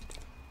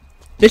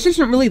this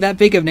isn't really that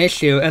big of an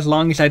issue as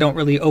long as I don't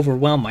really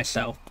overwhelm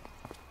myself.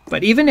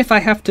 But even if I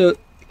have to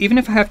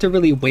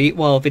really wait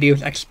while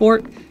videos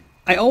export,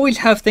 I always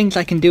have things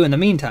I can do in the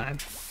meantime.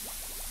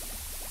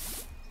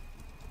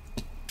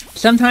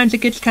 Sometimes it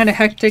gets kind of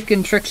hectic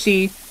and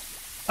tricksy,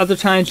 other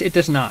times it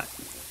does not.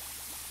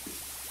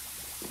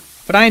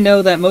 But I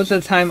know that most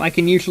of the time I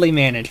can usually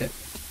manage it.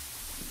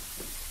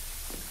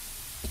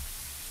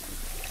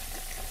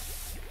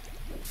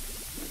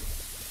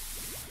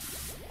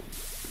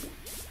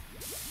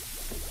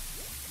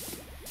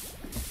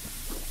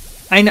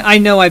 I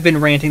know I've been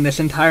ranting this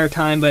entire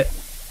time, but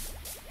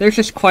there's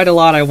just quite a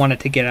lot I wanted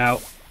to get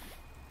out.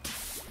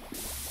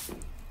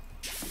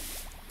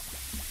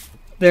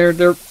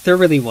 There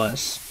really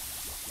was.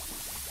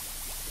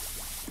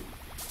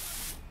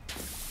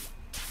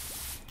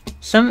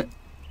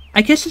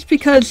 I guess it's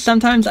because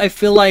sometimes I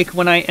feel like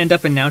when I end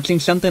up announcing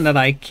something that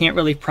I can't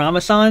really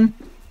promise on,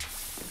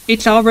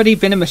 it's already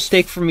been a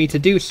mistake for me to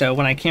do so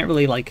when I can't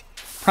really,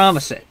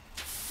 promise it.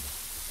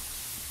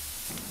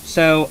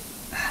 So,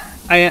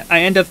 I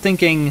end up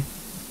thinking,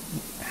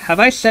 have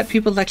I set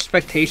people's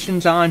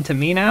expectations on to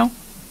me now?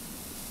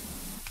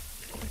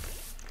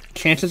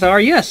 chances are,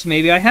 yes,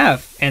 maybe I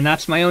have, and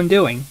that's my own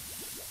doing.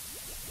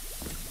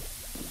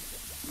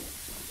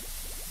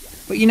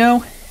 But you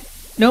know,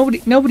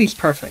 nobody's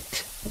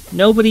perfect.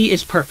 Nobody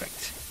is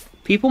perfect.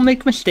 People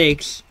make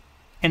mistakes,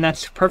 and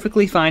that's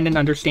perfectly fine and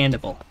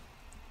understandable.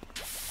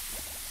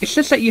 It's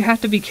just that you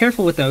have to be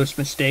careful with those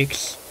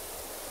mistakes.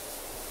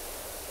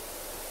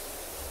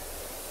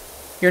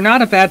 You're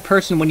not a bad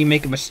person when you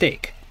make a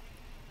mistake.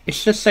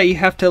 It's just that you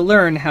have to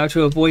learn how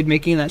to avoid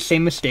making that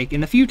same mistake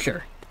in the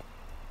future.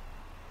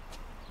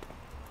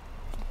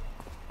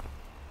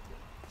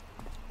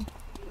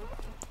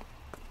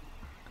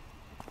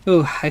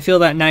 Ooh, I feel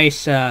that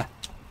nice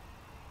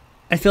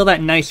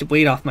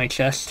weight off my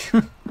chest.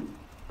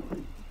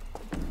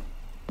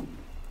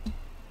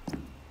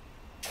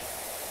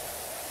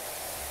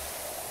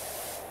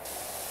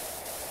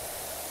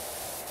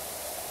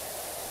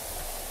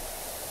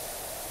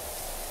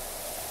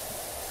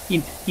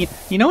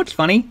 You know what's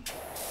funny?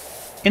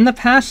 In the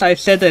past, I've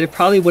said that it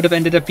probably would have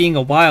ended up being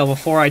a while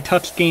before I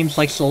touched games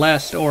like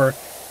Celeste or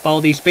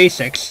Baldi's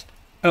Basics.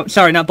 Oh,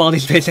 sorry, not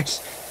Baldi's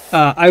Basics.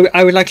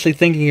 I was actually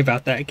thinking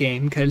about that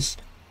game, because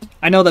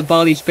I know that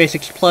Baldi's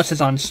Basics Plus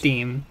is on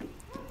Steam.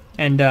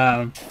 And,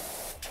 I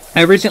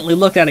recently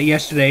looked at it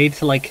yesterday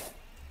to, like,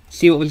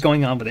 see what was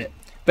going on with it.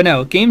 But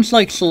no, games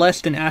like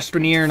Celeste and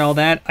Astroneer and all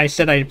that, I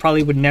said I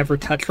probably would never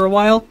touch for a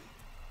while.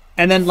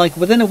 And then, like,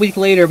 within a week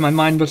later, my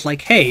mind was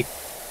like, hey,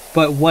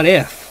 but what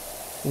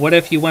if? What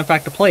if you went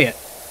back to play it?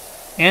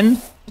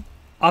 And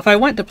off I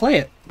went to play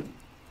it.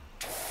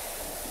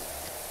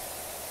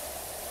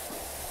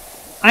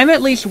 I'm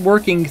at least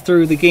working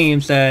through the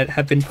games that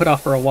have been put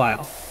off for a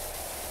while.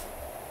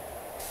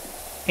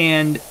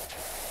 And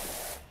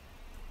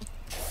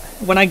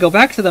when I go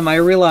back to them, I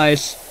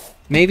realize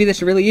maybe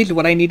this really is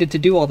what I needed to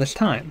do all this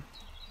time.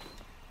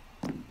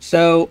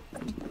 So,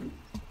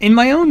 in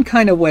my own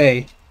kind of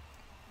way,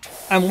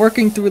 I'm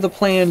working through the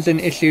plans and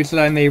issues that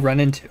I may run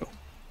into.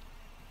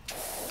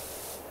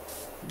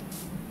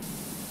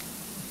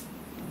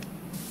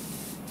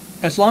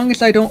 As long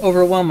as I don't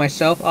overwhelm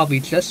myself, I'll be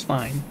just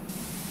fine.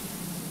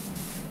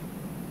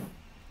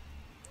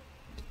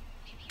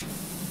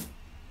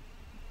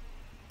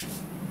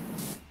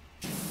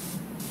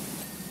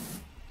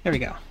 There we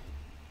go.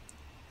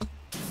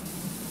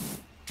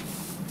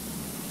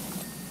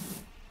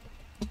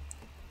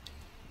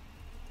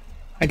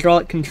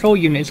 Hydraulic control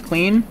unit is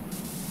clean.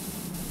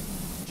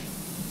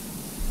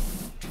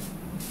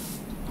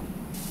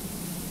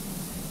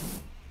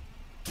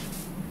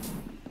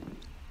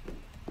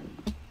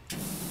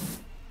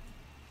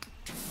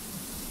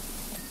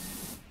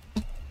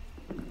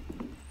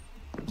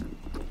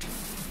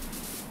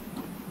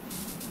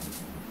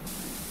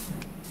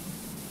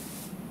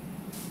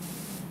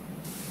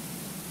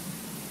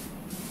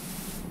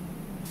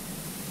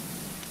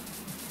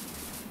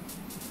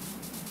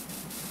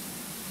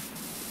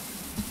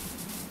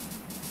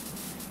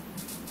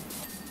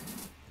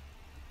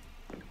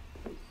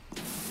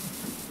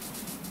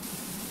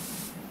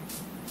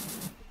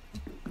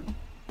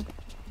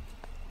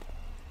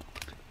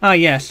 Oh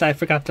yes, I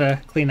forgot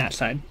to clean that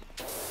side.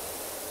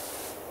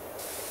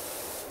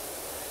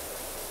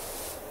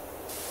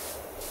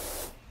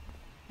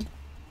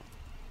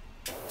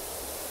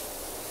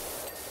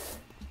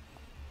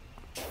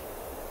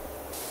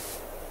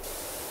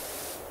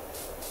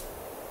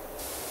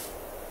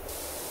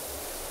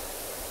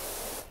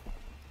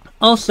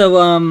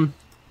 Also,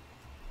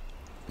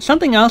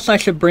 something else I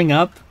should bring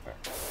up,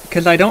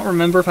 because I don't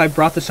remember if I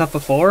brought this up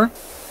before,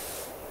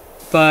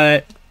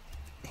 but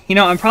you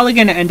know, I'm probably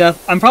gonna end up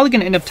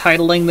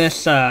titling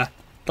this the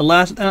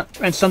last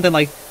and something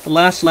like the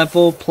last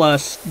level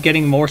plus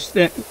getting more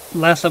stuff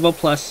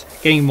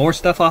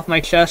off my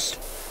chest.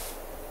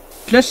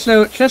 Just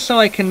so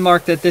I can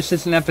mark that this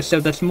is an episode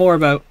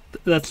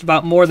that's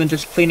about more than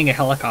just cleaning a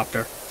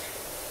helicopter.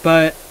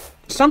 But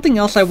something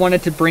else I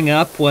wanted to bring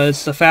up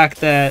was the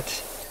fact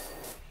that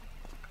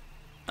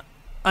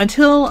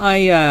until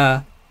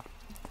I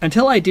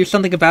do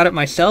something about it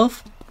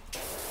myself,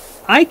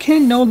 I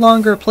can no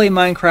longer play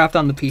Minecraft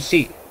on the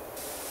PC.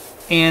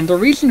 And the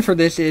reason for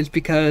this is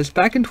because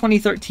back in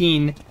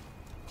 2013,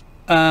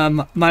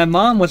 my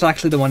mom was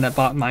actually the one that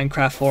bought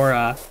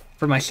Minecraft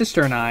for my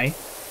sister and I.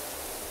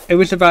 It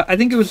was I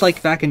think it was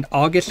like back in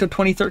August of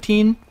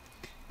 2013.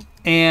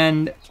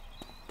 And,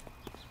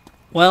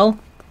 well,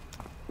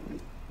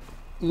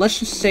 let's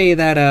just say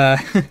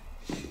that,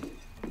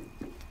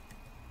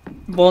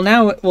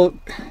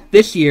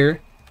 this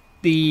year,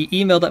 the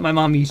email that my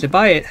mom used to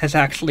buy it has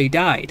actually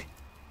died.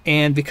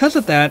 And because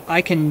of that,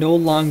 I can no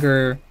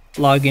longer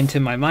log into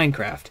my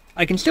Minecraft.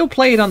 I can still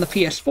play it on the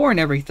PS4 and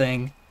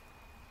everything.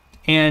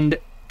 And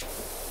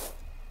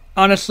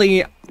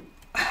honestly,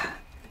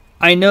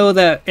 I know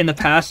that in the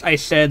past I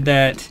said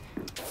that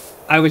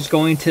I was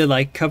going to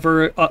like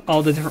cover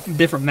all the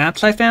different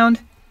maps I found.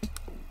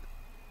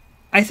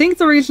 I think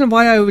the reason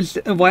why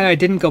I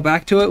didn't go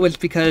back to it was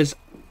because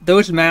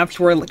those maps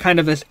were kind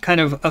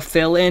of a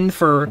fill-in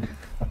for,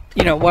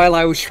 you know, while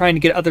I was trying to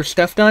get other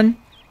stuff done.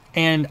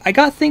 And I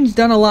got things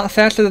done a lot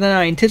faster than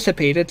I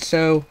anticipated,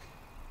 so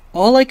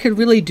all I could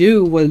really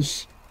do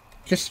was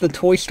just the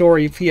Toy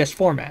Story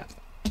PS4 map.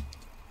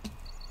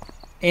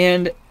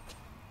 And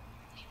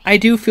I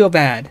do feel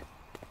bad.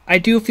 I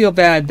do feel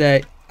bad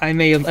that I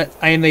may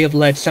have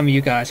led some of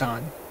you guys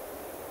on.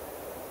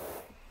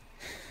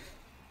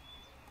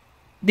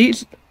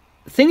 These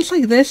things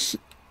like this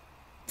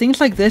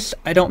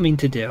I don't mean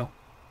to do.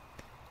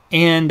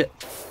 And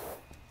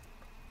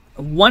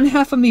one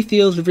half of me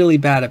feels really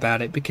bad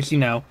about it because, you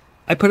know,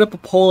 I put up a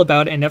poll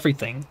about it and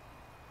everything.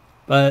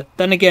 But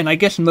then again, I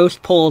guess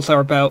most polls are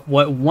about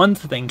what one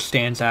thing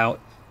stands out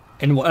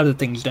and what other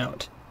things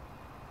don't.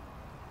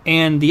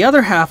 And the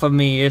other half of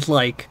me is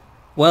like,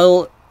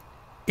 well,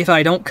 if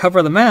I don't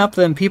cover the map,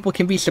 then people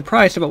can be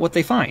surprised about what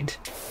they find.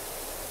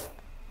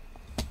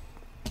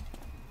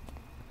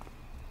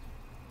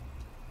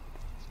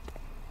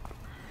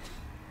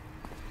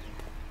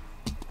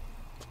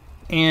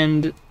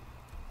 And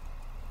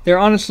there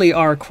honestly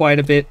is quite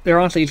a bit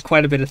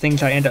of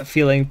things I end up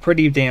feeling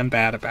pretty damn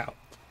bad about.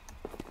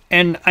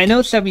 And I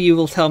know some of you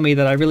will tell me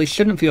that I really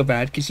shouldn't feel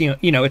bad because,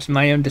 you know, it's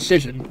my own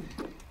decision.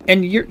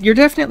 And you're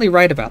definitely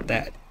right about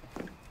that.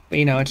 But,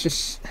 you know, it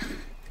just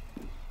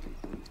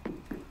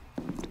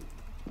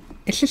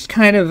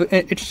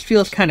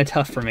feels kind of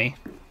tough for me.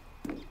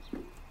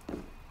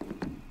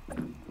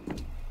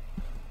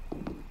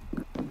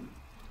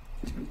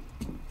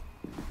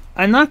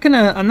 I'm not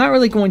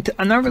really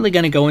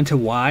gonna go into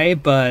why,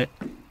 but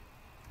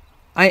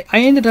I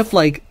ended up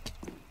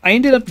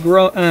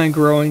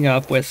growing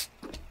up with,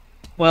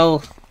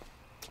 well,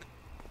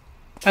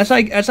 as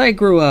I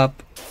grew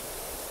up,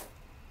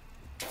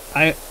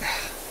 I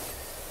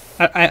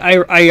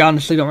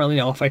honestly don't really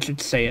know if I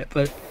should say it,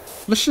 but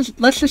let's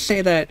just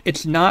say that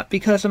it's not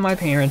because of my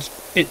parents.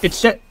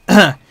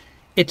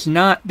 It's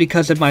not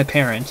because of my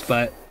parents,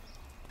 but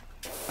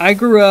I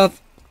grew up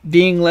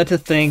being led to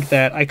think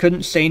that I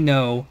couldn't say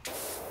no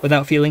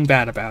without feeling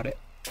bad about it.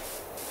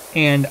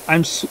 And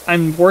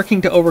I'm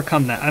working to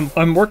overcome that.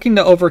 I'm working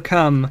to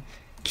overcome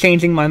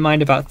changing my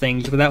mind about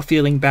things without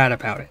feeling bad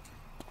about it.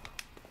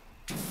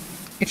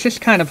 It's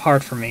just kind of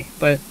hard for me,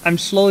 but I'm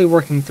slowly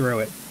working through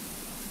it.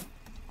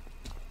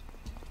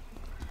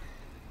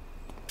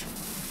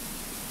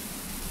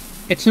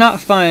 It's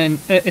not fun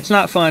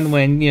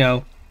when, you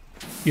know,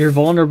 you're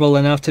vulnerable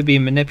enough to be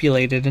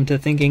manipulated into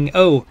thinking,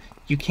 oh,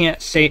 you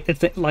can't say,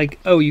 like,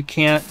 oh, you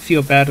can't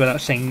feel bad without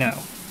saying no.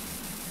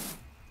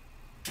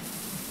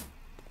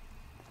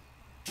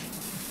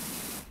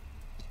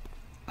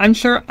 I'm not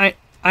sure.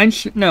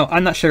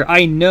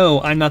 I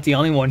know I'm not the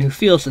only one who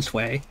feels this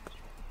way,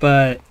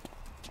 but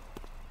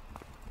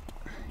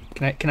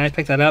can I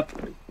pick that up?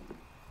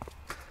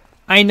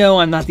 I know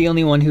I'm not the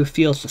only one who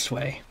feels this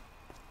way,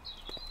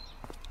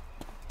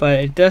 but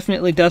it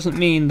definitely doesn't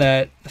mean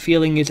that the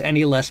feeling is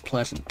any less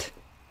pleasant.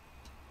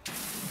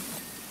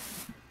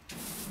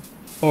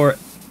 Or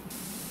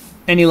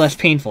any less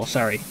painful,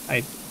 sorry.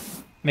 I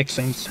mixed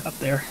things up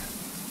there.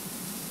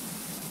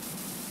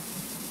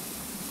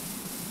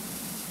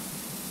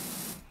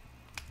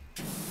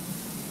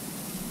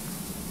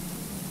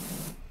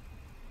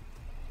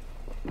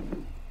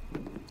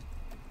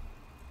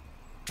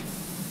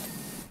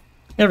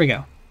 There we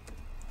go.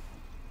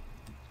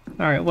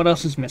 Alright, what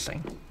else is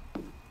missing?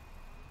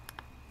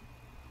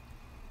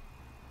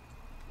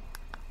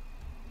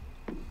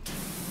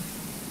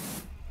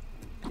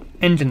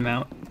 Engine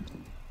mount.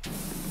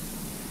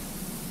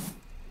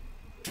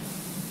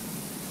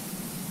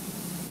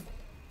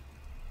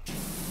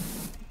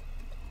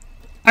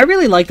 I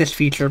really like this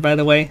feature, by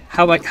the way,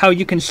 how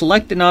you can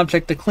select an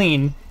object to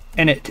clean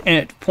and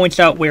it points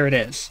out where it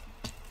is.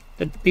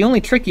 The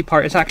only tricky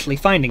part is actually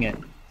finding it.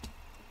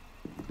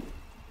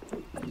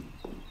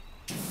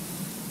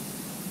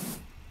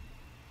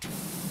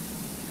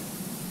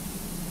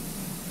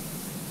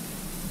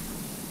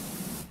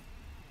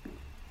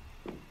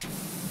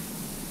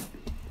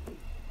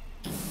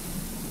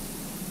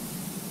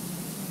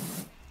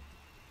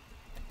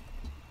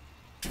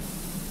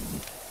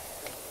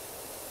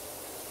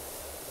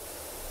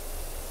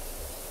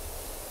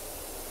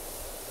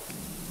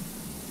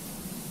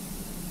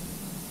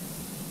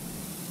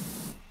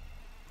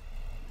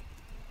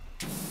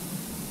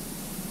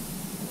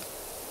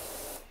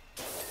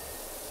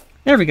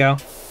 There we go.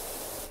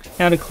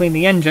 Now to clean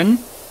the engine.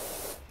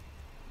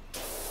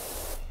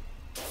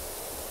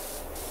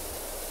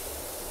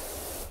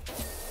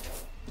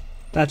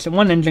 That's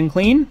one engine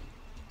clean.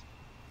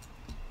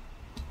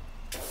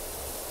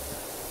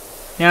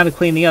 Now to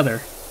clean the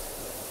other.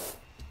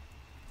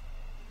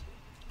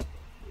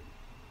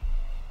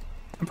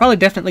 I'm probably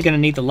definitely going to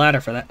need the ladder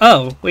for that.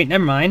 Oh, wait,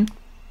 never mind.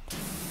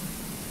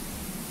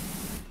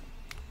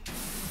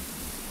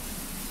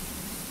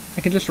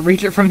 I can just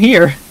reach it from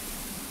here.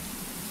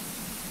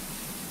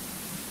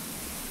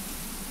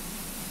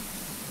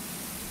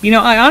 You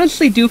know, I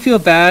honestly do feel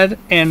bad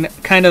and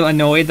kind of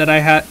annoyed that I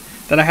had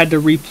to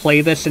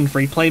replay this in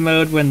free play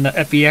mode when the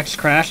FBX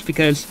crashed,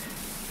 because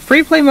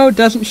free play mode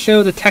doesn't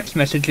show the text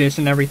messages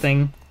and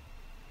everything.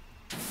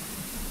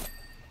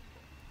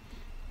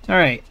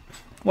 Alright,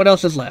 what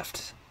else is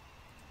left?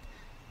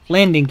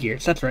 Landing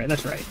gears. That's right,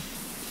 that's right.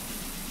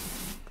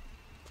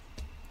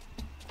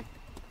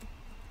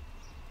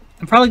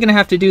 I'm probably gonna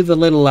have to do the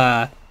little,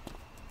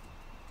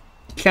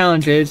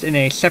 challenges in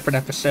a separate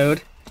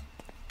episode.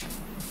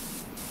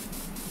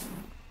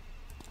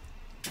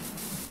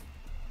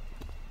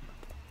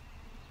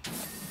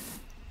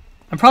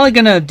 I'm probably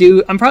gonna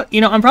do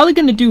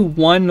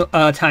one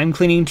time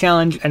cleaning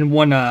challenge and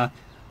one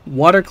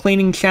water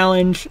cleaning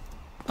challenge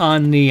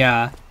on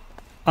the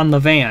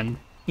van.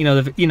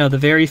 The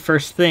very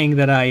first thing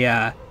that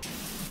I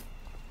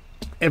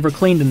ever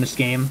cleaned in this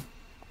game.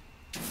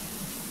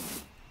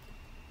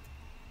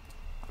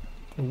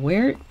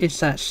 Where is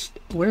that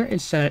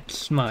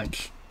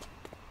smudge?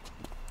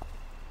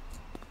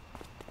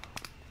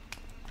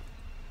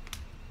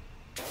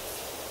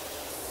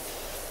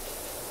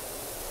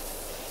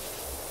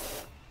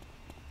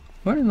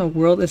 Where in the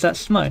world is that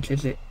smudge?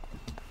 Is it...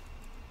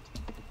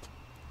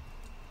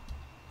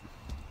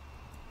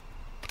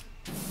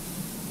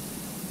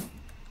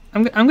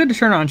 I'm going to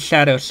turn on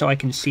shadow so I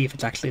can see if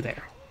it's actually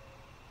there.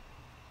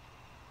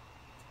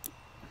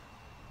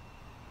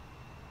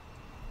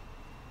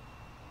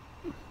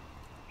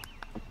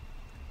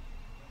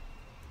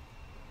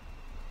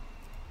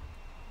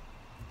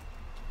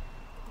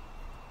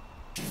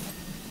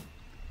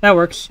 That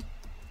works.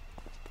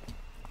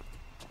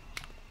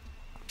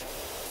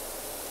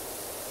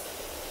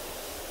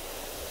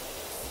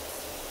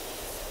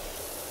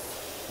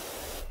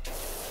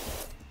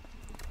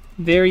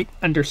 Very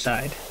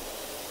underside.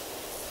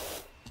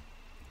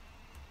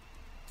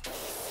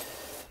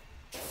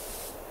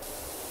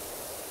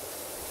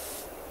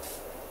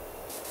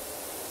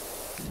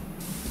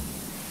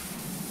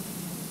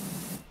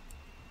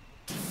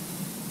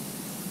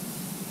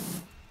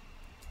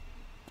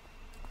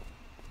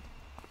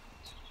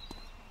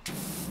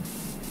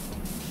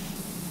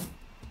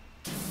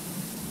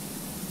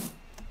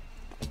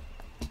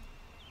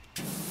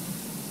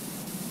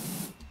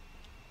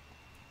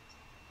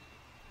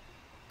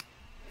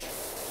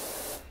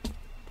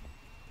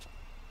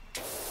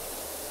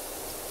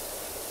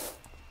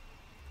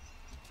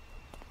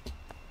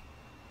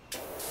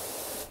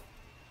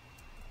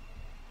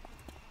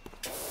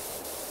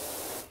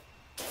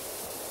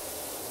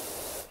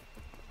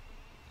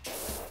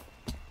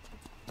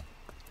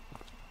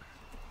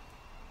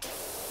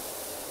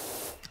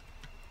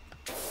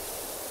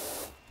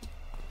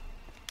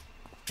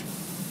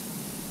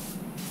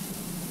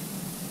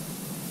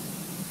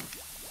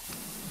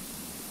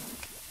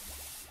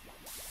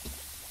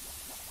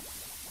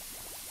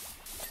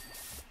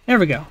 There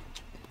we go.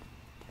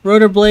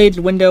 Rotor blades,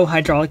 window,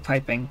 hydraulic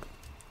piping.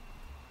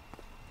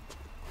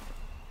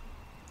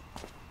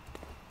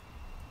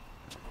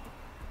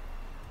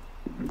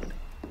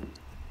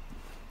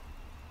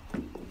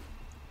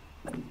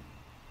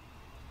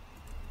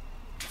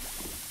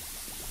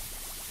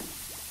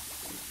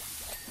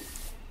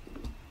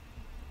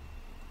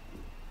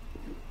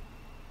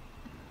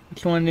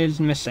 Which one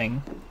is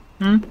missing?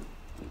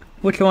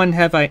 Which one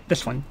have I...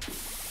 This one.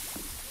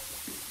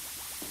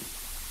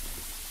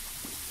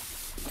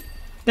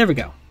 There we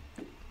go.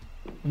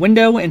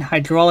 Window and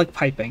hydraulic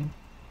piping.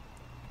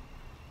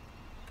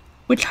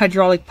 Which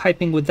hydraulic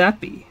piping would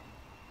that be?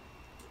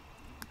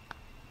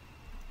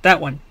 That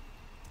one.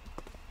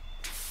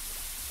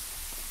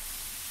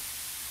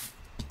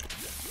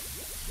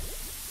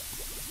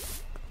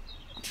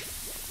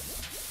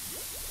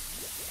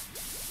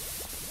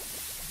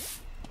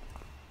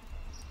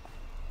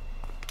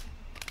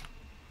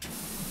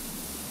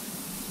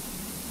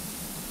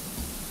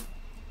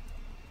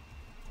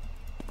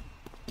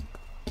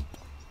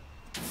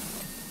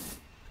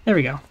 There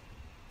we go.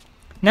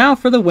 Now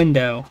for the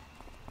window.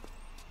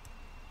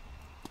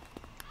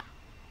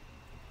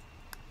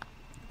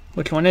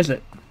 Which one is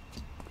it?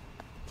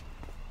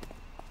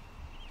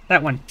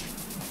 That one.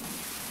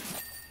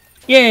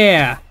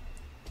 Yeah!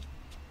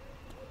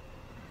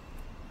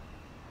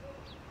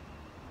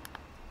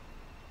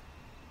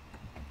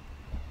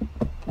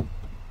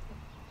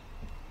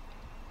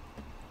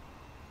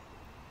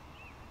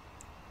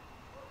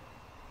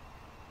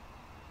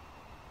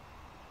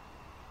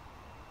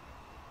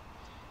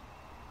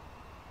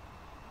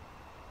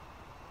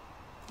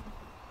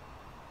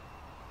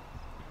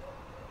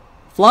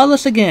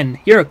 Flawless again.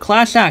 You're a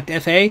class act,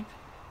 F.A.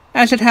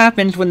 As it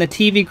happens, when the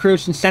TV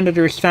crews and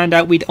senators found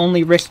out we'd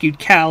only rescued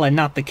Cal and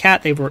not the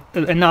cat, they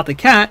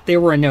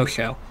were a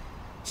no-show.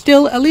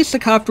 Still, at least the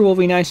copter will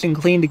be nice and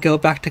clean to go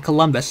back to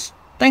Columbus.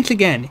 Thanks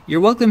again.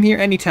 You're welcome here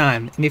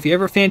anytime, and if you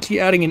ever fancy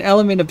adding an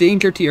element of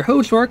danger to your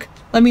hose work,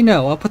 let me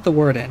know. I'll put the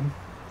word in.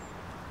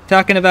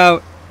 Talking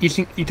about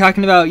using a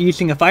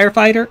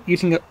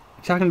firefighter?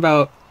 Talking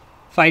about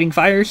fighting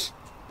fires?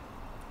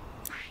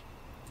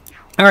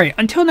 Alright,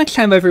 until next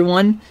time,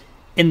 everyone,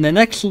 in the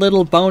next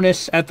little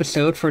bonus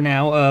episode for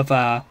now of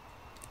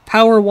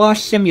PowerWash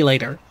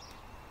Simulator,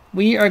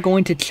 we are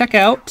going to check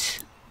out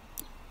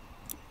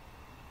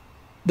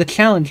the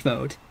challenge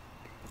mode.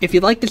 If you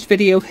like this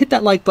video, hit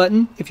that like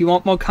button. If you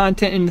want more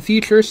content in the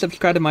future,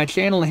 subscribe to my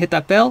channel and hit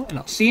that bell, and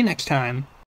I'll see you next time.